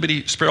take that little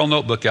bitty spiral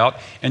notebook out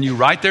and you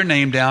write their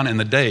name down and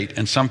the date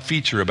and some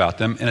feature about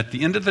them. And at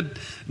the end of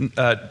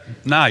the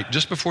night,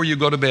 just before you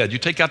go to bed, you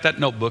take out that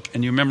notebook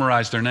and you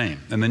memorize their name.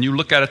 And then you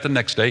look at it the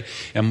next day.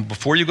 And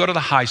before you go to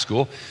the high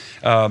school,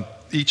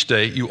 each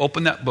day, you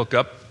open that book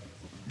up,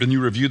 and you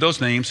review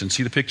those names and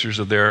see the pictures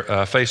of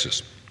their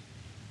faces.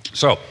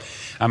 So,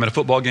 I'm at a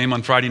football game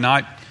on Friday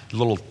night. A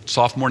little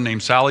sophomore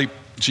named Sally.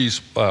 She's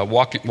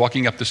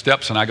walking up the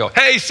steps, and I go,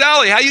 "Hey,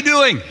 Sally, how you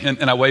doing?"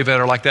 And I wave at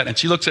her like that, and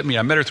she looks at me.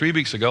 I met her 3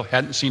 weeks ago.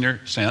 Hadn't seen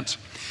her since.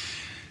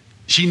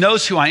 She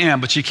knows who I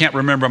am, but she can't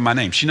remember my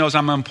name. She knows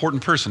I'm an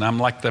important person. I'm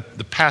like the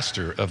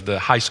pastor of the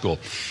high school.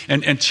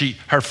 And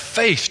her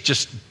face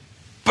just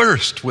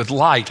burst with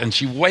light, and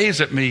she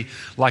waves at me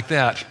like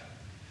that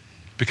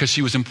because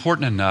she was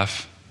important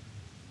enough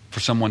for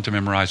someone to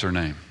memorize her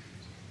name.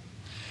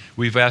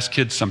 We've asked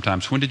kids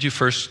sometimes, when did you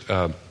first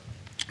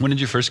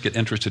get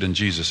interested in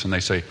Jesus? And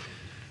they say,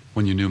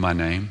 "When you knew my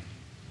name."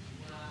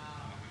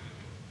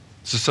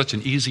 This is such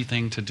an easy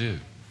thing to do.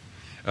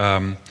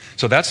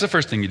 So that's the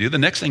first thing you do. The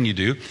next thing you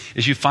do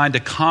is you find a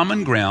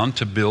common ground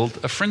to build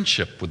a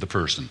friendship with the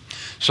person.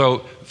 So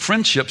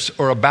friendships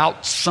are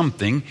about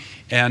something,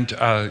 and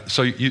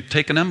so you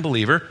take an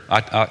unbeliever.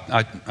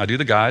 I do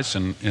the guys,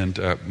 and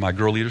my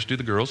girl leaders do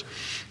the girls,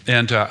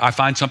 and I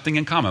find something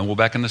in common. Well,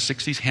 back in the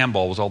 60s,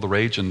 handball was all the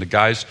rage, and the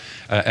guys,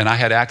 and I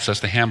had access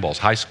to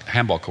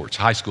handball courts.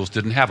 High schools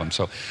didn't have them.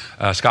 So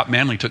Scott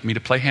Manley took me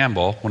to play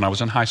handball when I was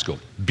in high school.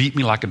 Beat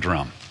me like a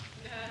drum.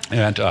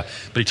 But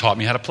he taught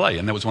me how to play,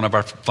 and that was one of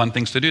our fun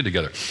things to do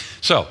together.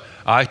 So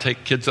I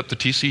take kids up to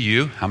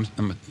TCU.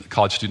 I'm a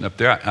college student up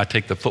there. I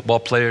take the football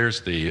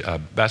players,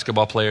 the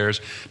basketball players,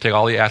 take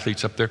all the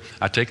athletes up there.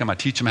 I take them, I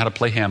teach them how to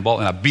play handball,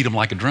 and I beat them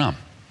like a drum.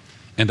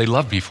 And they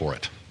love me for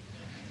it.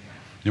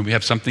 And we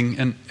have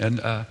something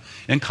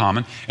in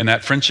common, and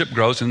that friendship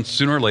grows, and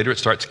sooner or later it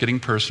starts getting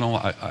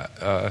personal.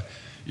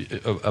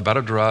 About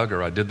a drug,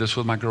 or I did this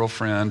with my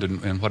girlfriend,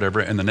 and whatever.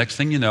 And the next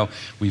thing you know,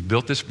 we've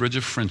built this bridge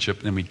of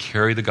friendship, and we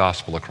carry the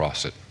gospel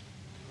across it.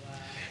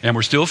 And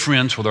we're still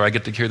friends whether I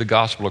get to carry the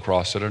gospel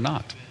across it or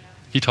not.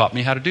 He taught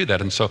me how to do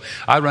that. And so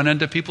I run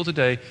into people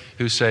today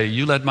who say,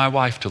 you led my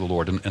wife to the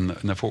Lord in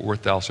the Fort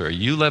Worth, Dallas area.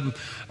 You led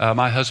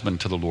my husband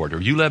to the Lord,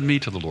 or you led me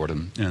to the Lord,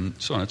 and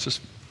so on. It's just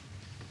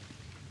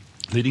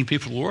leading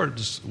people to the Lord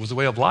was a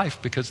way of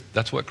life, because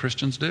that's what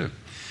Christians do.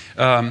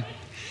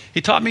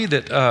 He taught me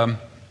that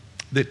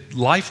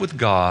life with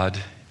God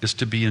is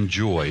to be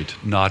enjoyed,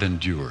 not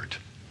endured.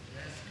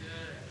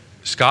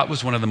 Scott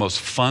was one of the most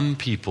fun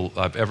people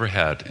I've ever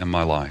had in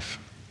my life.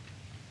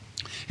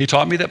 He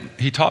taught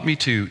me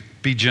to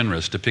be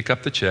generous, to pick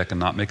up the check and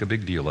not make a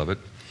big deal of it.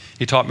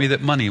 He taught me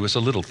that money was a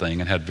little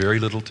thing and had very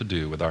little to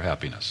do with our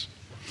happiness.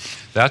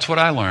 That's what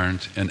I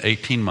learned in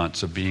 18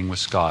 months of being with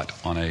Scott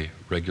on a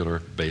regular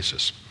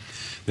basis.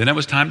 Then it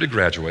was time to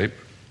graduate.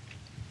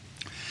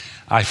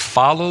 I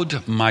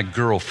followed my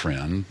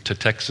girlfriend to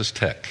Texas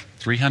Tech,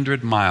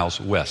 300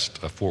 miles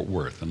west of Fort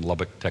Worth in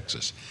Lubbock,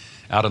 Texas,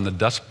 out on the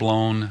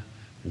dust-blown,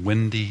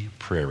 windy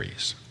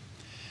prairies.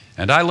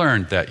 And I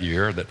learned that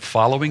year that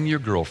following your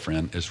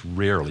girlfriend is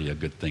rarely a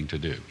good thing to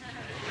do.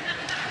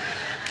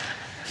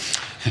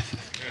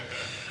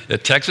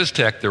 At Texas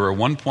Tech, there were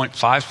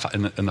 1.5,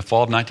 in the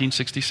fall of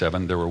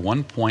 1967, there were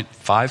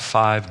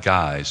 1.55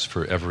 guys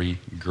for every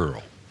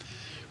girl,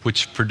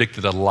 which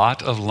predicted a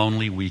lot of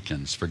lonely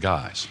weekends for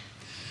guys.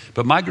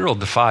 But my girl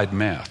defied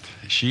math.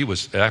 She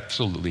was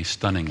absolutely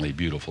stunningly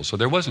beautiful. So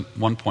there wasn't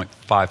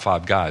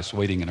 1.55 guys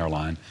waiting in our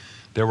line.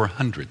 There were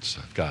hundreds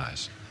of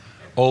guys.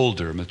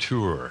 Older,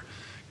 mature,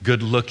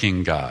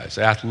 good-looking guys,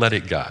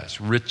 athletic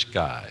guys, rich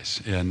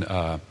guys. And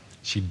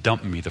she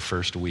dumped me the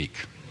first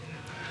week.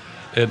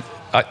 And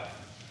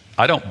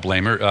I don't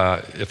blame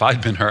her. If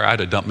I'd been her,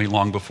 I'd have dumped me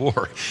long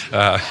before.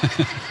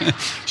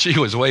 She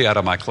was way out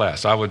of my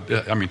class. I would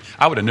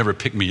have never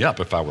picked me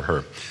up if I were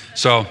her.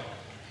 So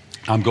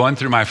I'm going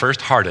through my first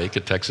heartache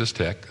at Texas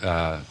Tech.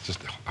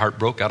 Just heart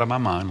broke out of my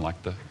mind,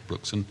 like the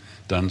Brooks and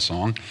Dunn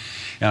song.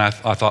 And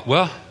I thought,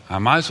 well, I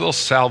might as well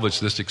salvage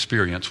this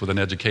experience with an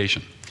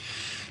education.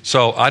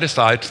 So I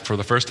decided for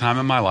the first time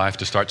in my life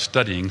to start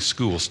studying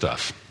school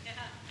stuff.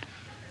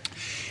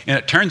 And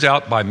it turns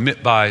out by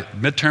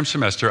midterm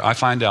semester, I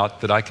find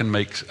out that I can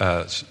make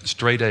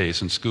straight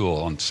A's in school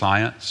on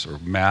science or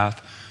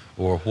math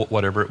or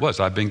whatever it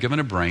was. I've been given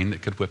a brain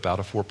that could whip out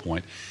a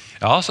 4-point.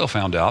 I also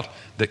found out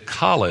that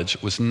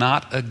college was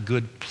not a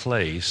good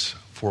place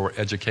for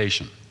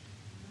education,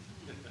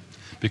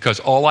 because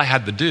all I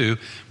had to do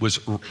was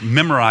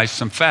memorize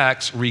some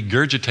facts,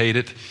 regurgitate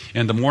it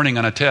in the morning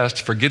on a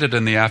test, forget it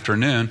in the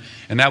afternoon,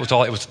 and that was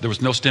all. There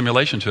was no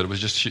stimulation to it. It was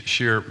just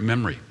sheer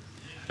memory.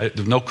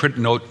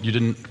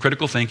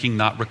 Critical thinking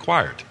not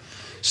required.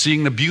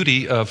 Seeing the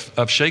beauty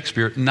of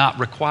Shakespeare not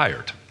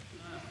required.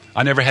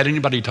 I never had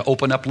anybody to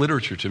open up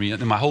literature to me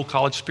in my whole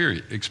college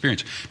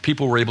experience.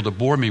 People were able to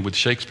bore me with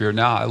Shakespeare.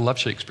 Now I love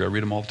Shakespeare. I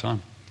read them all the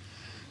time.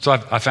 So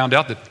I found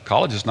out that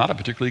college is not a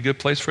particularly good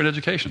place for an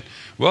education.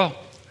 Well,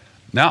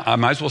 now I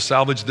might as well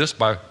salvage this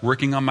by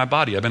working on my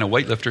body. I've been a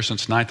weightlifter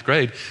since 9th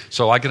grade,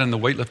 so I get in the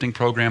weightlifting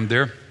program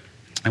there.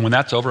 And when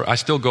that's over, I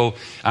still go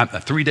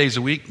 3 days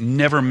a week,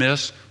 never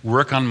miss,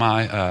 work on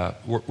my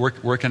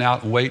working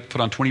out weight,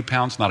 put on 20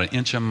 pounds, not an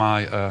inch in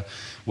my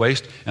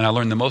waist, and I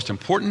learned the most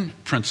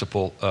important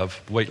principle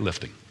of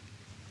weightlifting.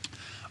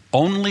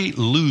 Only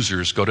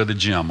losers go to the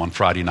gym on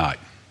Friday night.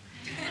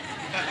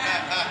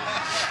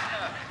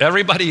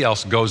 Everybody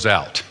else goes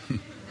out.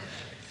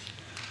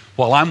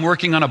 While I'm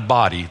working on a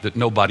body that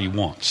nobody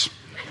wants.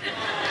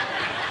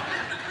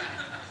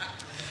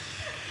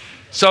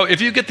 So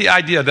if you get the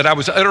idea that I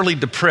was utterly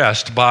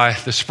depressed by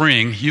the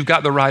spring, you've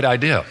got the right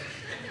idea.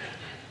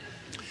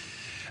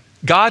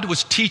 God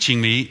was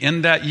teaching me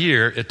in that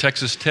year at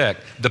Texas Tech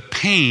the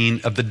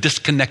pain of the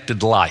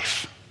disconnected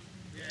life.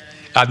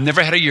 I've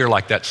never had a year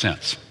like that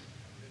since.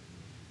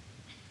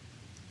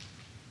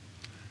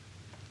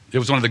 It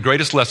was one of the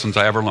greatest lessons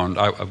I ever learned.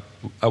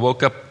 I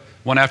woke up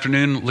one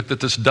afternoon, looked at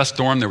this dust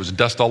storm. There was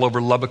dust all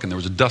over Lubbock, and there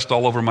was dust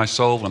all over my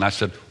soul. And I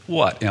said,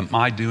 what am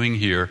I doing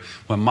here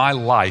when my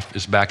life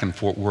is back in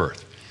Fort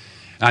Worth?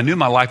 I knew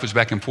my life was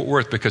back in Fort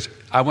Worth because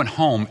I went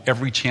home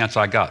every chance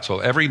I got. So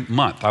every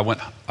month I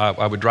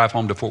would drive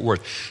home to Fort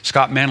Worth.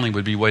 Scott Manley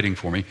would be waiting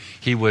for me.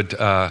 He would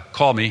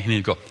call me and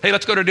he'd go, "Hey,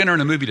 let's go to dinner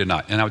and a movie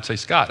tonight." And I would say,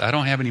 "Scott, I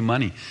don't have any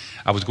money."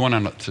 I was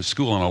going to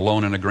school on a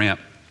loan and a grant.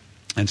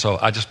 And so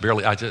I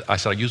said,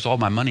 I used all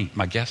my money,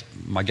 my gas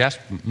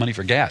money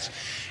for gas.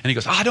 And he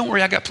goes, "Don't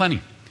worry, I got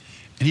plenty."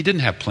 And he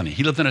didn't have plenty.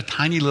 He lived in a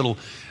tiny little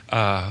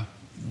not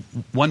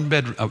one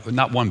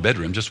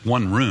bedroom, just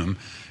one room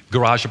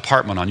garage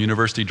apartment on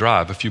University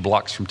Drive, a few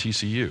blocks from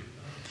TCU.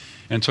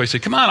 And so he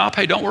said, "Come on, I'll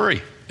pay, don't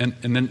worry." And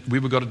then we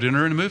would go to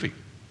dinner and a movie.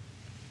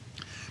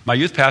 My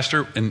youth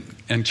pastor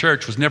in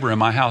church was never in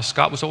my house.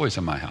 Scott was always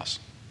in my house.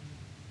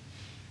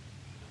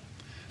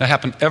 That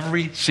happened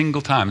every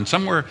single time. And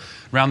somewhere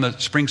around the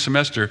spring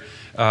semester,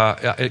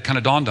 it kind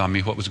of dawned on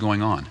me what was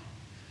going on.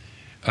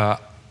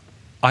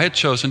 I had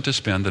chosen to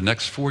spend the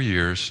next 4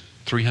 years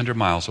 300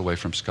 miles away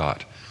from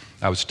Scott.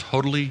 I was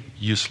totally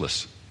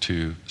useless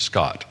to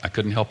Scott. I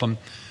couldn't help him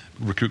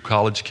recruit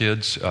college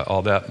kids,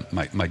 all that,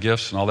 my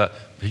gifts and all that.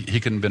 He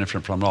couldn't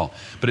benefit from it all.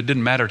 But it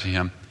didn't matter to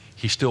him.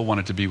 He still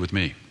wanted to be with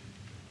me,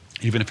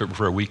 even if it were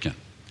for a weekend.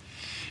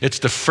 It's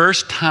the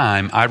first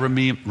time I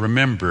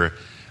remember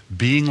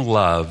being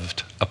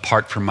loved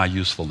apart from my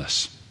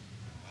usefulness.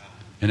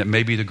 And it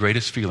may be the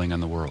greatest feeling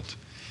in the world.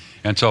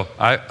 And so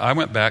I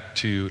went back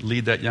to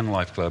lead that Young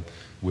Life Club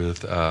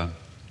with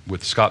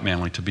Scott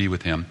Manley, to be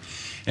with him.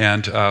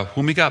 And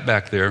when we got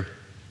back there,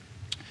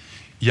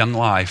 Young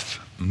Life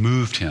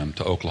moved him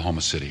to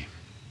Oklahoma City.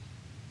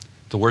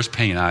 The worst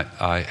pain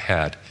I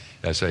had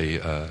as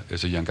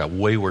a young guy,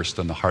 way worse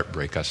than the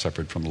heartbreak I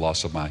suffered from the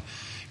loss of my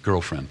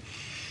girlfriend.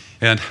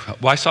 And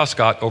I saw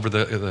Scott over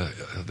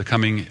the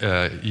coming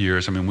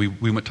years. I mean,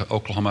 we went to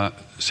Oklahoma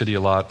City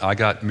a lot. I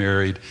got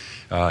married.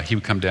 He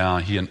would come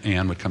down. He and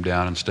Ann would come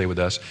down and stay with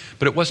us.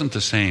 But it wasn't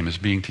the same as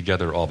being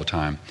together all the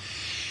time.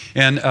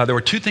 And there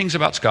were two things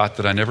about Scott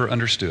that I never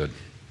understood.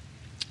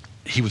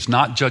 He was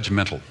not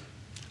judgmental.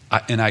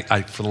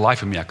 I for the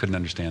life of me, I couldn't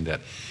understand that.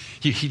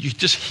 He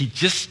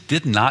just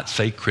did not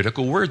say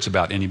critical words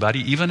about anybody,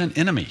 even an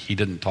enemy he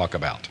didn't talk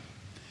about.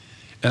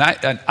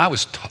 And I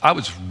was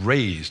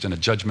raised in a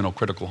judgmental,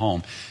 critical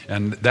home,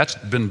 and that's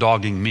been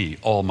dogging me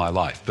all my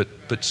life.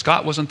 But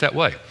Scott wasn't that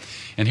way.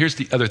 And here's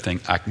the other thing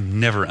I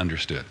never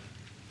understood.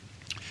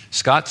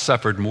 Scott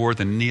suffered more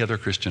than any other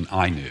Christian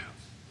I knew.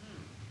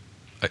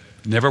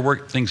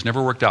 Things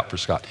never worked out for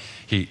Scott.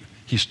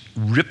 He's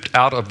ripped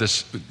out of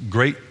this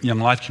great Young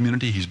Life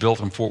community he's built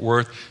in Fort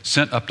Worth,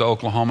 sent up to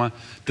Oklahoma,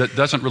 that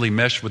doesn't really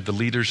mesh with the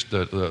leaders,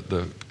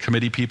 the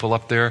committee people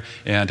up there,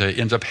 and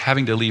ends up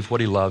having to leave what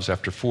he loves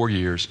after 4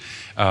 years.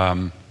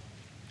 Becomes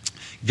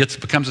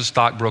a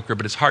stockbroker,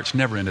 but his heart's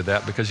never into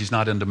that because he's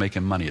not into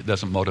making money. It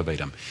doesn't motivate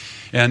him.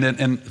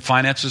 And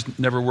finances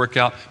never work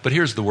out. But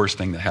here's the worst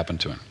thing that happened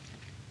to him.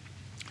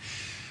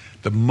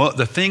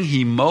 The thing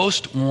he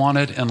most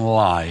wanted in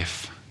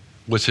life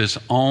was his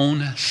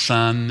own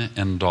son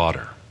and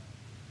daughter.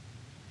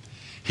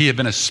 He had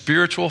been a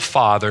spiritual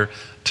father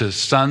to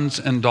sons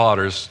and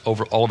daughters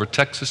all over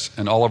Texas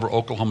and all over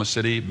Oklahoma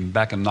City, and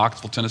back in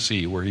Knoxville,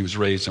 Tennessee, where he was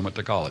raised and went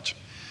to college.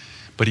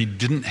 But he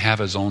didn't have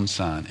his own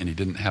son, and he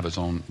didn't have his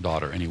own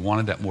daughter, and he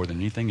wanted that more than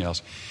anything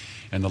else.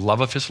 And the love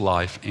of his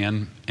life,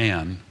 Ann,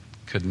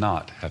 could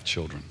not have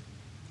children.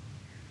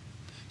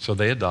 So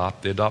they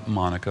adopt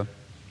Monica,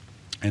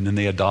 and then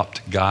they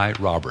adopt Guy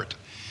Robert.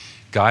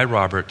 Guy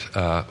Robert,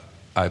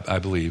 I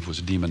believe,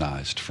 was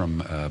demonized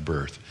from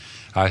birth.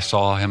 I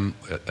saw him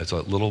as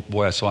a little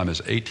boy. I saw him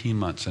as 18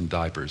 months in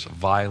diapers,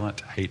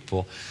 violent,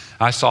 hateful.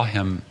 I saw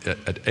him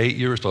at 8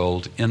 years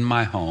old in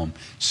my home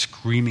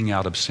screaming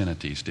out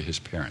obscenities to his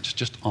parents,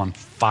 just on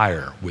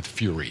fire with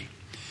fury.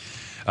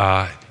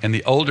 And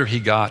the older he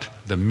got,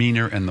 the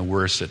meaner and the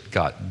worse it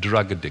got.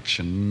 Drug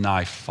addiction,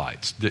 knife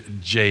fights,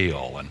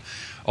 jail, and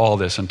all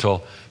this,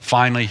 until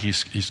finally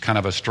he's kind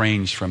of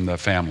estranged from the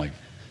family.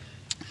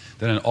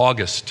 Then in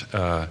August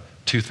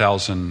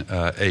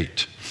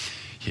 2008,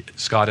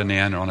 Scott and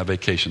Ann are on a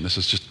vacation. This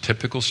is just a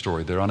typical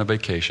story. They're on a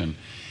vacation,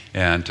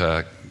 and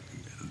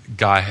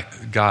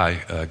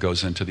Guy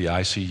goes into the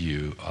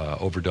ICU,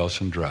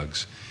 overdose on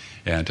drugs,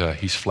 and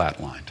he's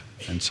flatlined.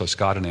 And so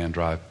Scott and Ann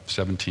drive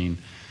 17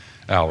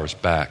 hours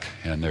back,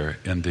 and they're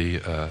in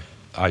the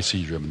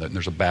ICU room. And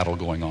there's a battle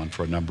going on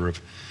for a number of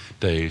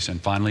days,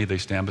 and finally they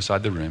stand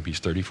beside the room. He's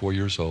 34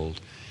 years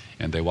old,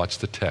 and they watch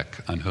the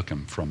tech unhook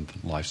him from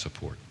life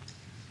support.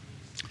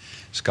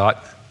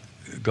 Scott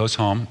goes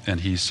home,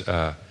 and he's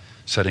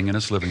sitting in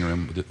his living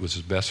room with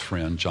his best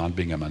friend, John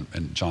Bingham,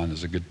 and John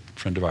is a good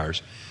friend of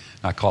ours.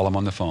 I call him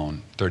on the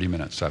phone 30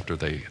 minutes after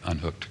they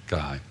unhooked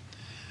Guy.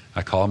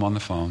 I call him on the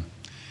phone,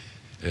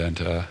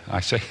 and I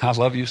say, "I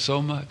love you so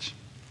much.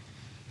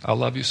 I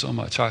love you so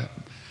much. I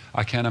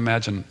can't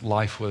imagine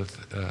life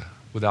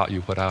without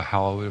you,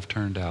 how it would have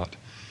turned out."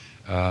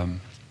 I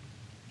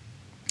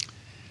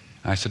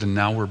said, "And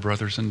now we're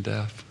brothers in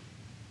death."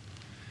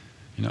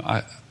 You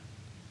know,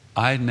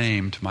 I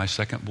named my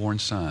second-born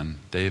son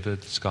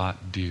David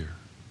Scott Deere.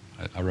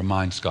 I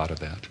remind Scott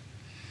of that.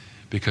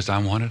 because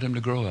I wanted him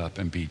to grow up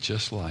and be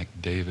just like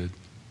David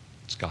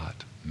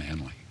Scott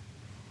Manley.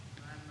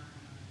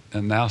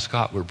 And now,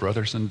 Scott, we're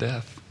brothers in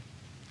death.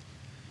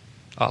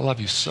 I love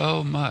you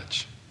so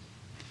much.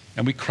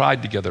 And we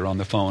cried together on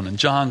the phone, and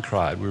John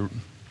cried. We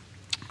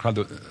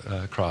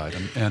cried.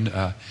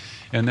 And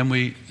then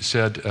we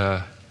said,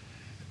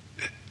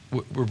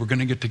 we're going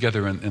to get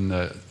together in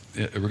the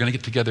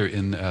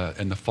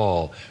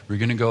fall. We're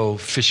going to go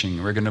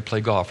fishing. We're going to play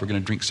golf. We're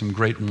going to drink some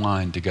great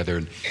wine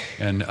together.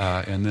 And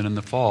then in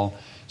the fall,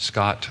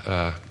 Scott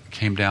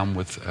came down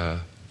with,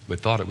 we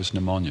thought it was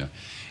pneumonia.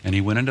 And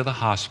he went into the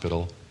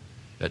hospital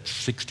at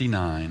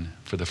 69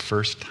 for the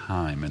first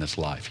time in his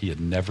life. He had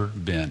never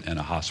been in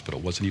a hospital,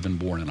 wasn't even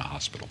born in a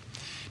hospital.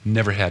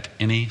 Never had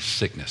any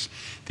sickness.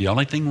 The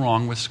only thing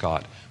wrong with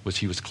Scott was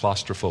he was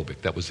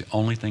claustrophobic. That was the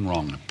only thing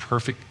wrong, a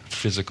perfect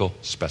physical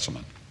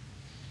specimen.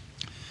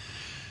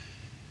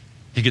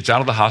 He gets out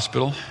of the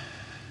hospital,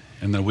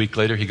 and then a week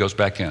later he goes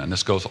back in. And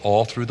this goes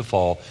all through the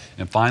fall.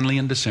 And finally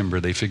in December,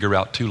 they figure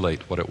out too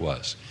late what it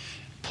was.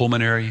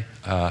 Pulmonary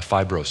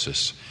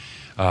fibrosis.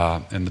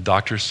 And the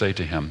doctors say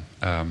to him,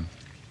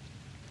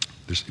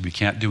 we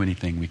can't do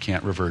anything. We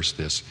can't reverse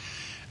this.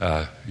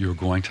 You're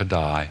going to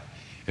die,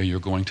 and you're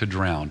going to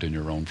drown in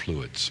your own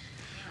fluids.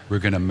 We're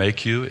going to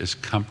make you as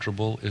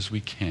comfortable as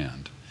we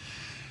can.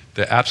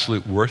 The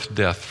absolute worst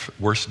death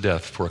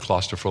for a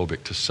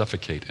claustrophobic to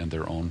suffocate in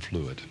their own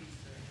fluid.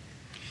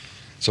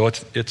 So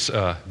it's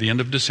the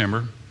end of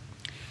December.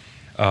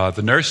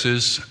 The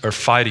nurses are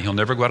fighting. He'll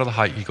never go out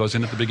of he goes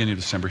in at the beginning of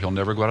December. He'll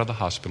never go out of the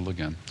hospital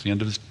again. It's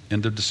the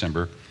end of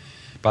December.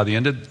 By the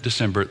end of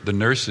December, the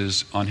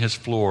nurses on his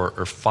floor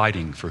are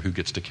fighting for who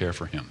gets to care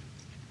for him.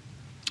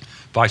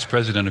 Vice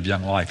President of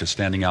Young Life is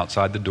standing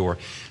outside the door.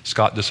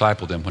 Scott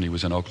discipled him when he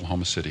was in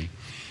Oklahoma City.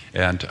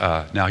 And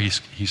now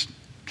he's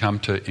come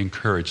to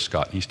encourage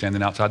Scott. He's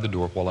standing outside the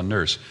door while a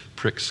nurse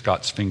pricks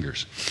Scott's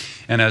fingers.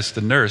 And as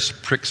the nurse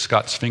pricks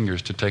Scott's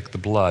fingers to take the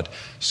blood,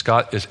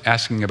 Scott is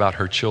asking about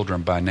her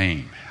children by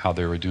name, how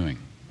they were doing.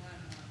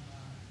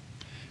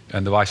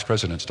 And the vice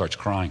president starts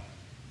crying.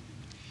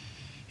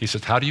 He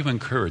says, how do you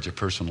encourage a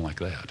person like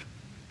that?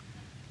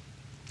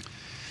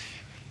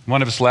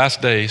 One of his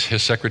last days,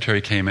 his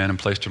secretary came in and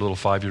placed a little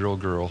 5-year-old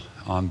girl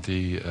on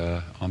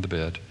the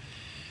bed.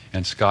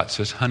 And Scott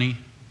says, honey,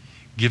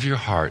 give your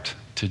heart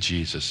to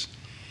Jesus,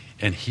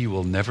 and he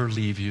will never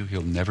leave you.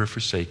 He'll never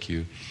forsake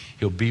you.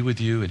 He'll be with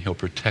you, and he'll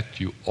protect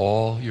you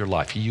all your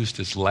life. He used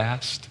his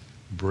last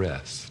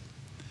breath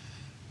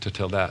to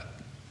tell that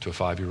to a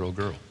 5-year-old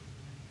girl.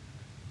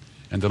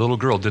 And the little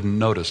girl didn't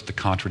notice the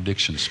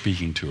contradiction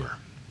speaking to her.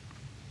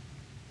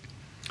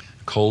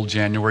 Cold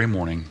January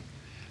morning,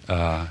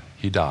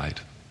 he died.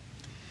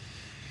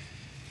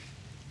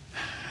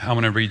 I'm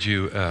going to read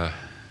you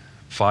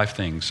 5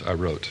 things I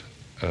wrote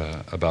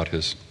about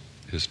his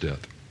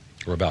death,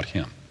 or about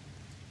him.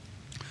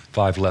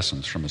 5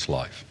 lessons from his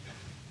life.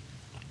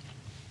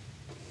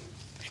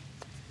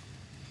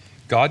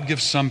 God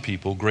gives some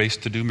people grace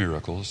to do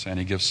miracles, and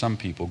he gives some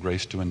people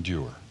grace to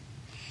endure.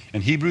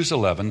 In Hebrews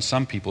 11,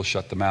 some people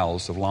shut the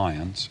mouths of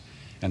lions,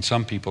 and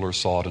some people are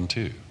sawed in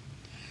two.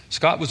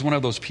 Scott was one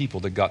of those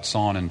people that got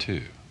sawn in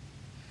two.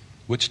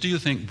 Which do you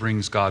think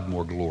brings God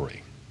more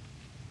glory?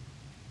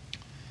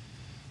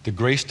 The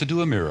grace to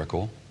do a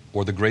miracle,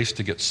 or the grace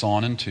to get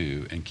sawn in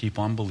two and keep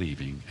on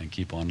believing and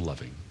keep on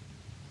loving?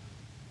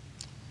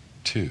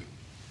 2.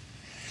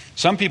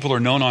 Some people are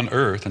known on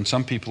earth and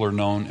some people are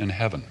known in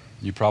heaven.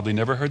 You probably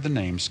never heard the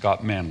name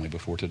Scott Manley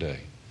before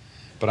today.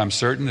 But I'm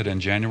certain that in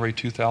January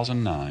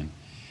 2009,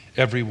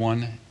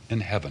 everyone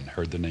in heaven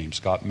heard the name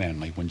Scott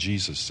Manley when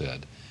Jesus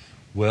said,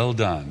 well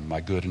done,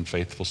 my good and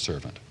faithful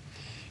servant.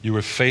 You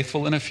were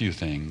faithful in a few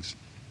things.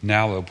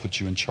 Now I'll put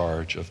you in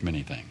charge of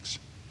many things.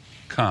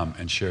 Come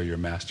and share your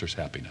master's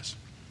happiness.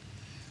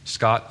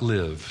 Scott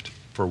lived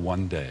for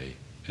one day,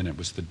 and it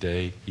was the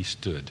day he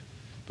stood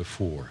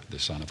before the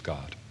Son of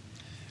God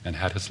and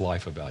had his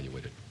life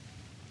evaluated.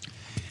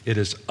 It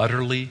is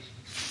utterly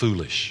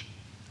foolish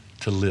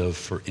to live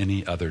for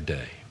any other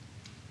day.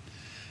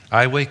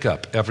 I wake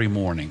up every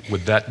morning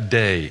with that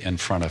day in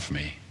front of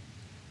me,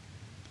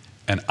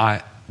 and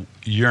I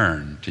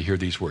yearn to hear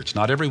these words.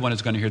 Not everyone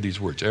is going to hear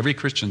these words. Every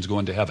Christian's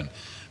going to heaven,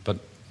 but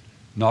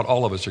not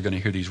all of us are going to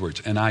hear these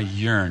words. And I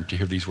yearn to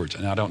hear these words,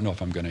 and I don't know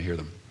if I'm going to hear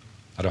them.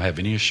 I don't have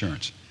any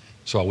assurance.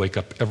 So I wake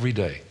up every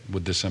day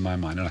with this in my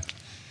mind, and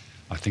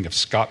I think of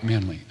Scott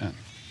Manley. And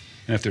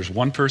if there's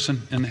one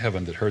person in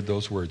heaven that heard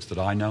those words that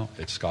I know,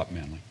 it's Scott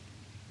Manley.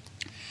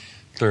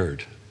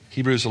 3rd,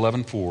 Hebrews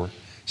 11:4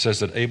 says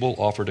that Abel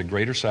offered a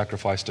greater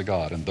sacrifice to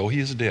God, and though he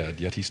is dead,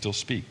 yet he still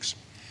speaks.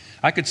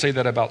 I could say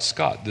that about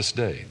Scott this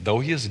day. Though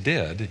he is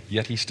dead,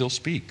 yet he still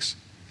speaks.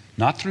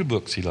 Not through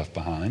books he left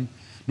behind,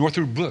 nor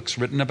through books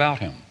written about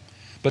him,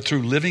 but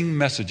through living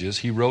messages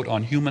he wrote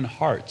on human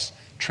hearts,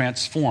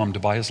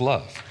 transformed by his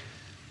love.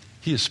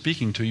 He is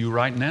speaking to you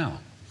right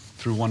now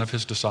through one of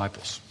his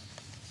disciples.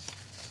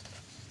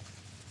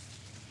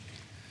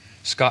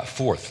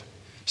 Fourth,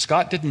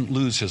 Scott didn't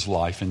lose his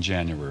life in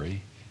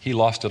January. He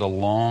lost it a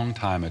long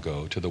time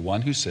ago to the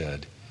one who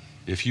said,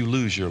 if you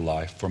lose your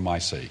life for my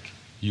sake,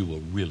 you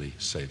will really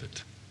save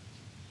it.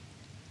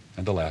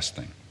 And the last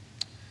thing.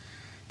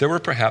 There were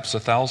perhaps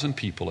 1,000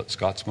 people at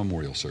Scott's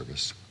memorial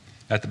service.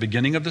 At the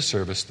beginning of the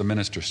service, the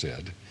minister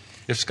said,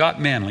 "If Scott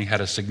Manley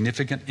had a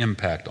significant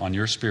impact on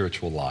your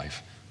spiritual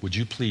life, would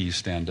you please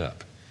stand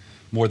up?"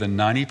 More than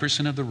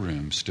 90% of the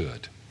room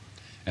stood.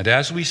 And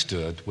as we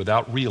stood,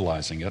 without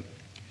realizing it,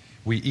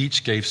 we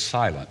each gave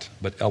silent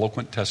but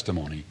eloquent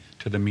testimony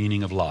to the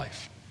meaning of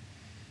life.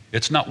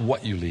 It's not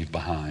what you leave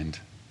behind,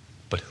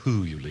 but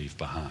who you leave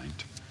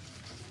behind.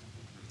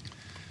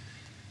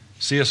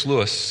 C.S.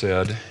 Lewis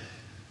said,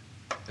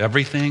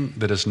 "Everything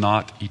that is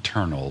not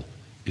eternal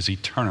is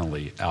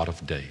eternally out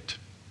of date."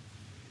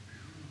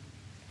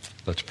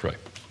 Let's pray.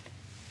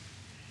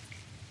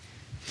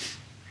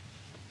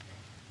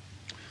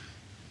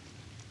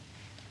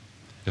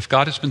 If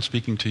God has been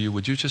speaking to you,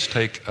 would you just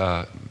take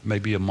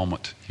maybe a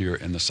moment here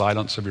in the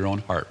silence of your own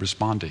heart,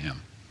 respond to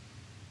him.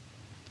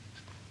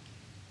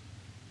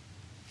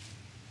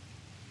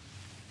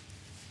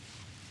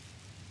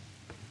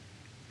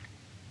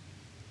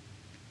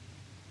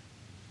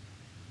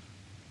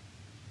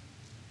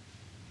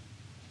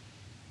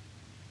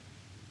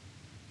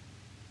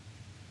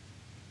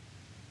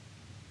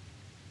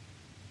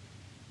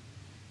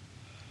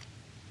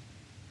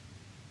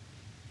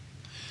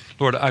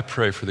 Lord, I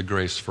pray for the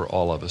grace for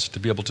all of us to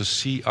be able to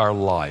see our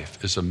life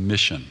as a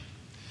mission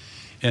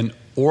and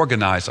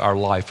organize our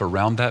life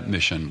around that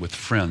mission with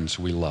friends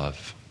we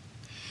love.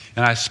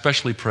 And I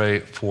especially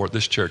pray for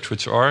this church,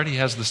 which already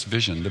has this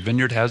vision. The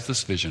Vineyard has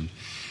this vision.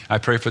 I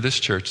pray for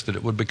this church that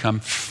it would become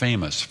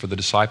famous for the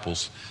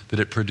disciples that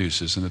it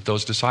produces, and that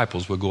those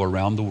disciples would go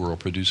around the world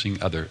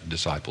producing other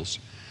disciples.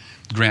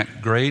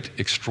 Grant great,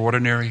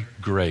 extraordinary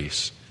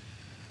grace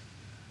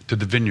to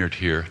the Vineyard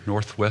here,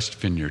 Northwest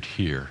Vineyard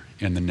here,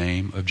 in the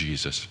name of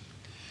Jesus.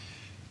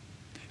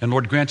 And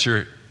Lord, grant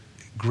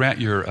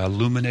your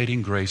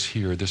illuminating grace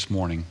here this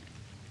morning.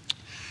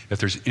 If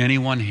there's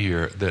anyone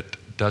here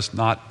that does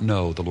not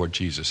know the Lord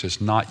Jesus,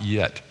 has not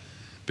yet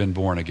been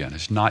born again,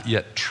 has not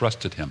yet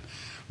trusted him,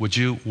 would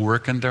you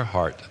work in their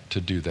heart to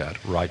do that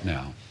right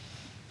now?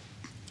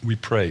 We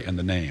pray in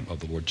the name of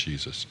the Lord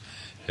Jesus.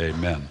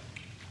 Amen.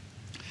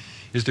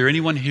 Is there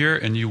anyone here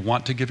and you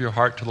want to give your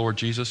heart to the Lord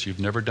Jesus? You've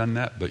never done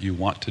that, but you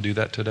want to do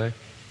that today?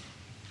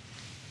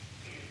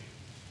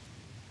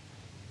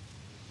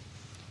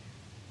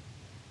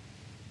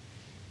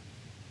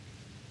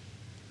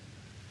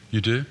 You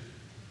do?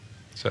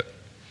 Is that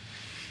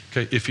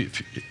okay?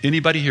 If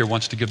anybody here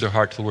wants to give their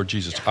heart to the Lord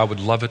Jesus, I would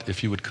love it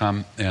if you would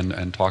come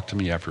and talk to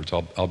me afterwards.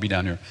 I'll be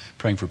down here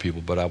praying for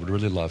people, but I would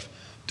really love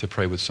to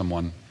pray with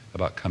someone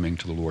about coming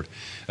to the Lord.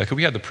 Could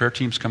we have the prayer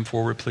teams come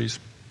forward, please?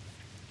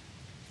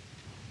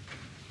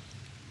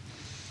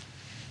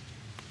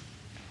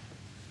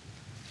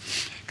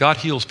 God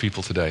heals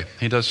people today.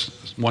 He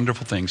does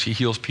wonderful things. He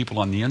heals people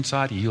on the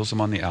inside. He heals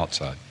them on the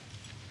outside.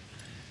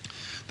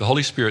 The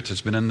Holy Spirit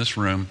has been in this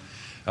room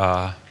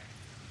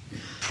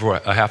for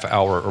a half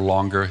hour or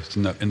longer. It's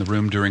in the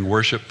room during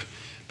worship,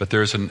 but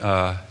there's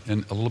a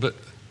little bit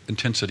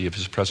intensity of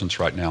his presence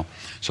right now.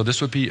 So this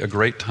would be a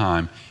great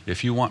time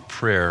if you want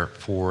prayer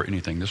for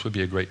anything. This would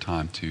be a great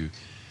time to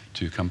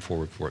come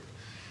forward for it.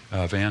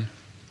 Van?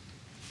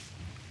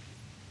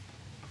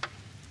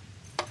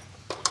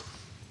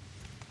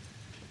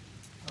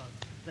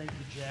 Thank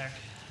you, Jack.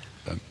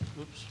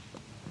 Oops.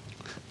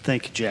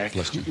 Thank you, Jack.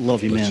 Bless you.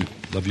 Love you, Bless man.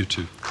 You. Love you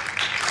too.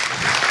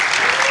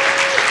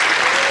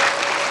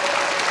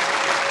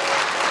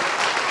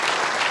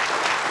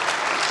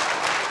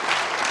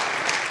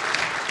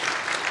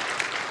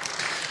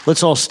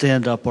 Let's all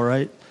stand up, all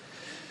right?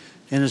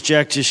 And as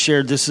Jack just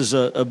shared, this is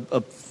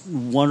a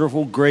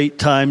wonderful, great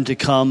time to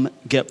come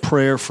get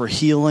prayer for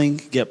healing,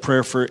 get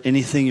prayer for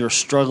anything you're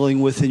struggling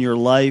with in your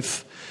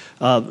life,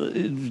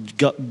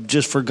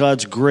 just for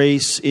God's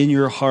grace in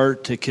your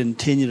heart to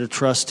continue to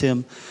trust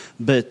him.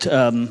 But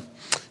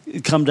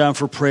come down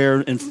for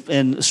prayer,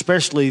 and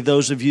especially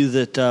those of you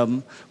that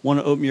want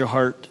to open your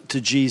heart to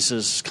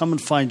Jesus, come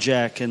and find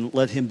Jack and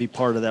let him be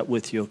part of that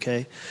with you,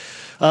 okay?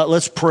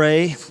 Let's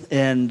pray,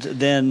 and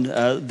then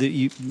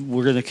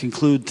we're going to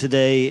conclude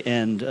today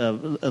and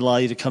allow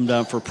you to come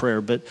down for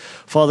prayer. But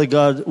Father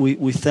God,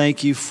 we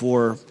thank you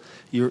for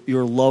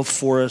your love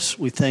for us.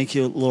 We thank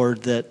you,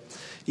 Lord, that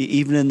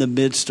even in the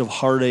midst of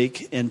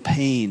heartache and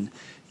pain,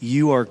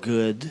 you are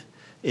good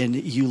and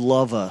you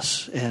love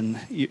us and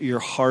your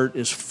heart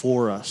is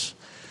for us.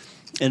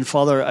 And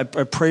Father, I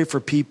pray for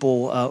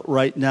people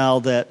right now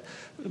that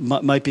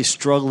might be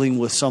struggling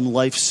with some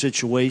life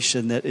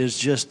situation that is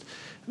just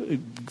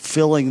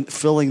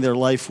filling their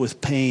life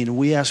with pain. And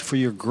we ask for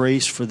your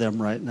grace for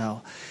them right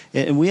now.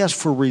 And we ask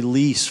for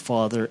release,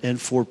 Father, and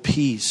for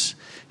peace,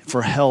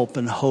 for help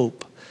and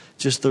hope.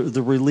 Just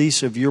the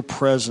release of your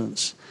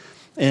presence.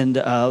 And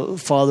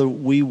Father,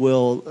 we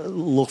will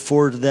look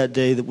forward to that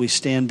day that we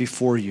stand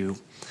before you.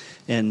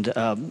 And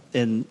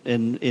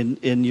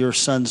in your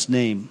Son's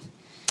name,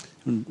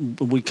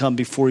 we come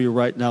before you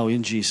right now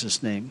in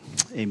Jesus' name.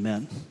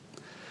 Amen.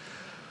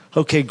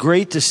 Okay,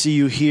 great to see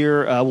you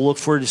here. We'll look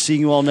forward to seeing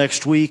you all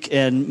next week,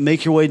 and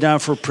make your way down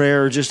for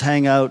prayer or just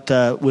hang out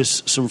with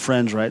some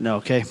friends right now,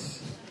 okay?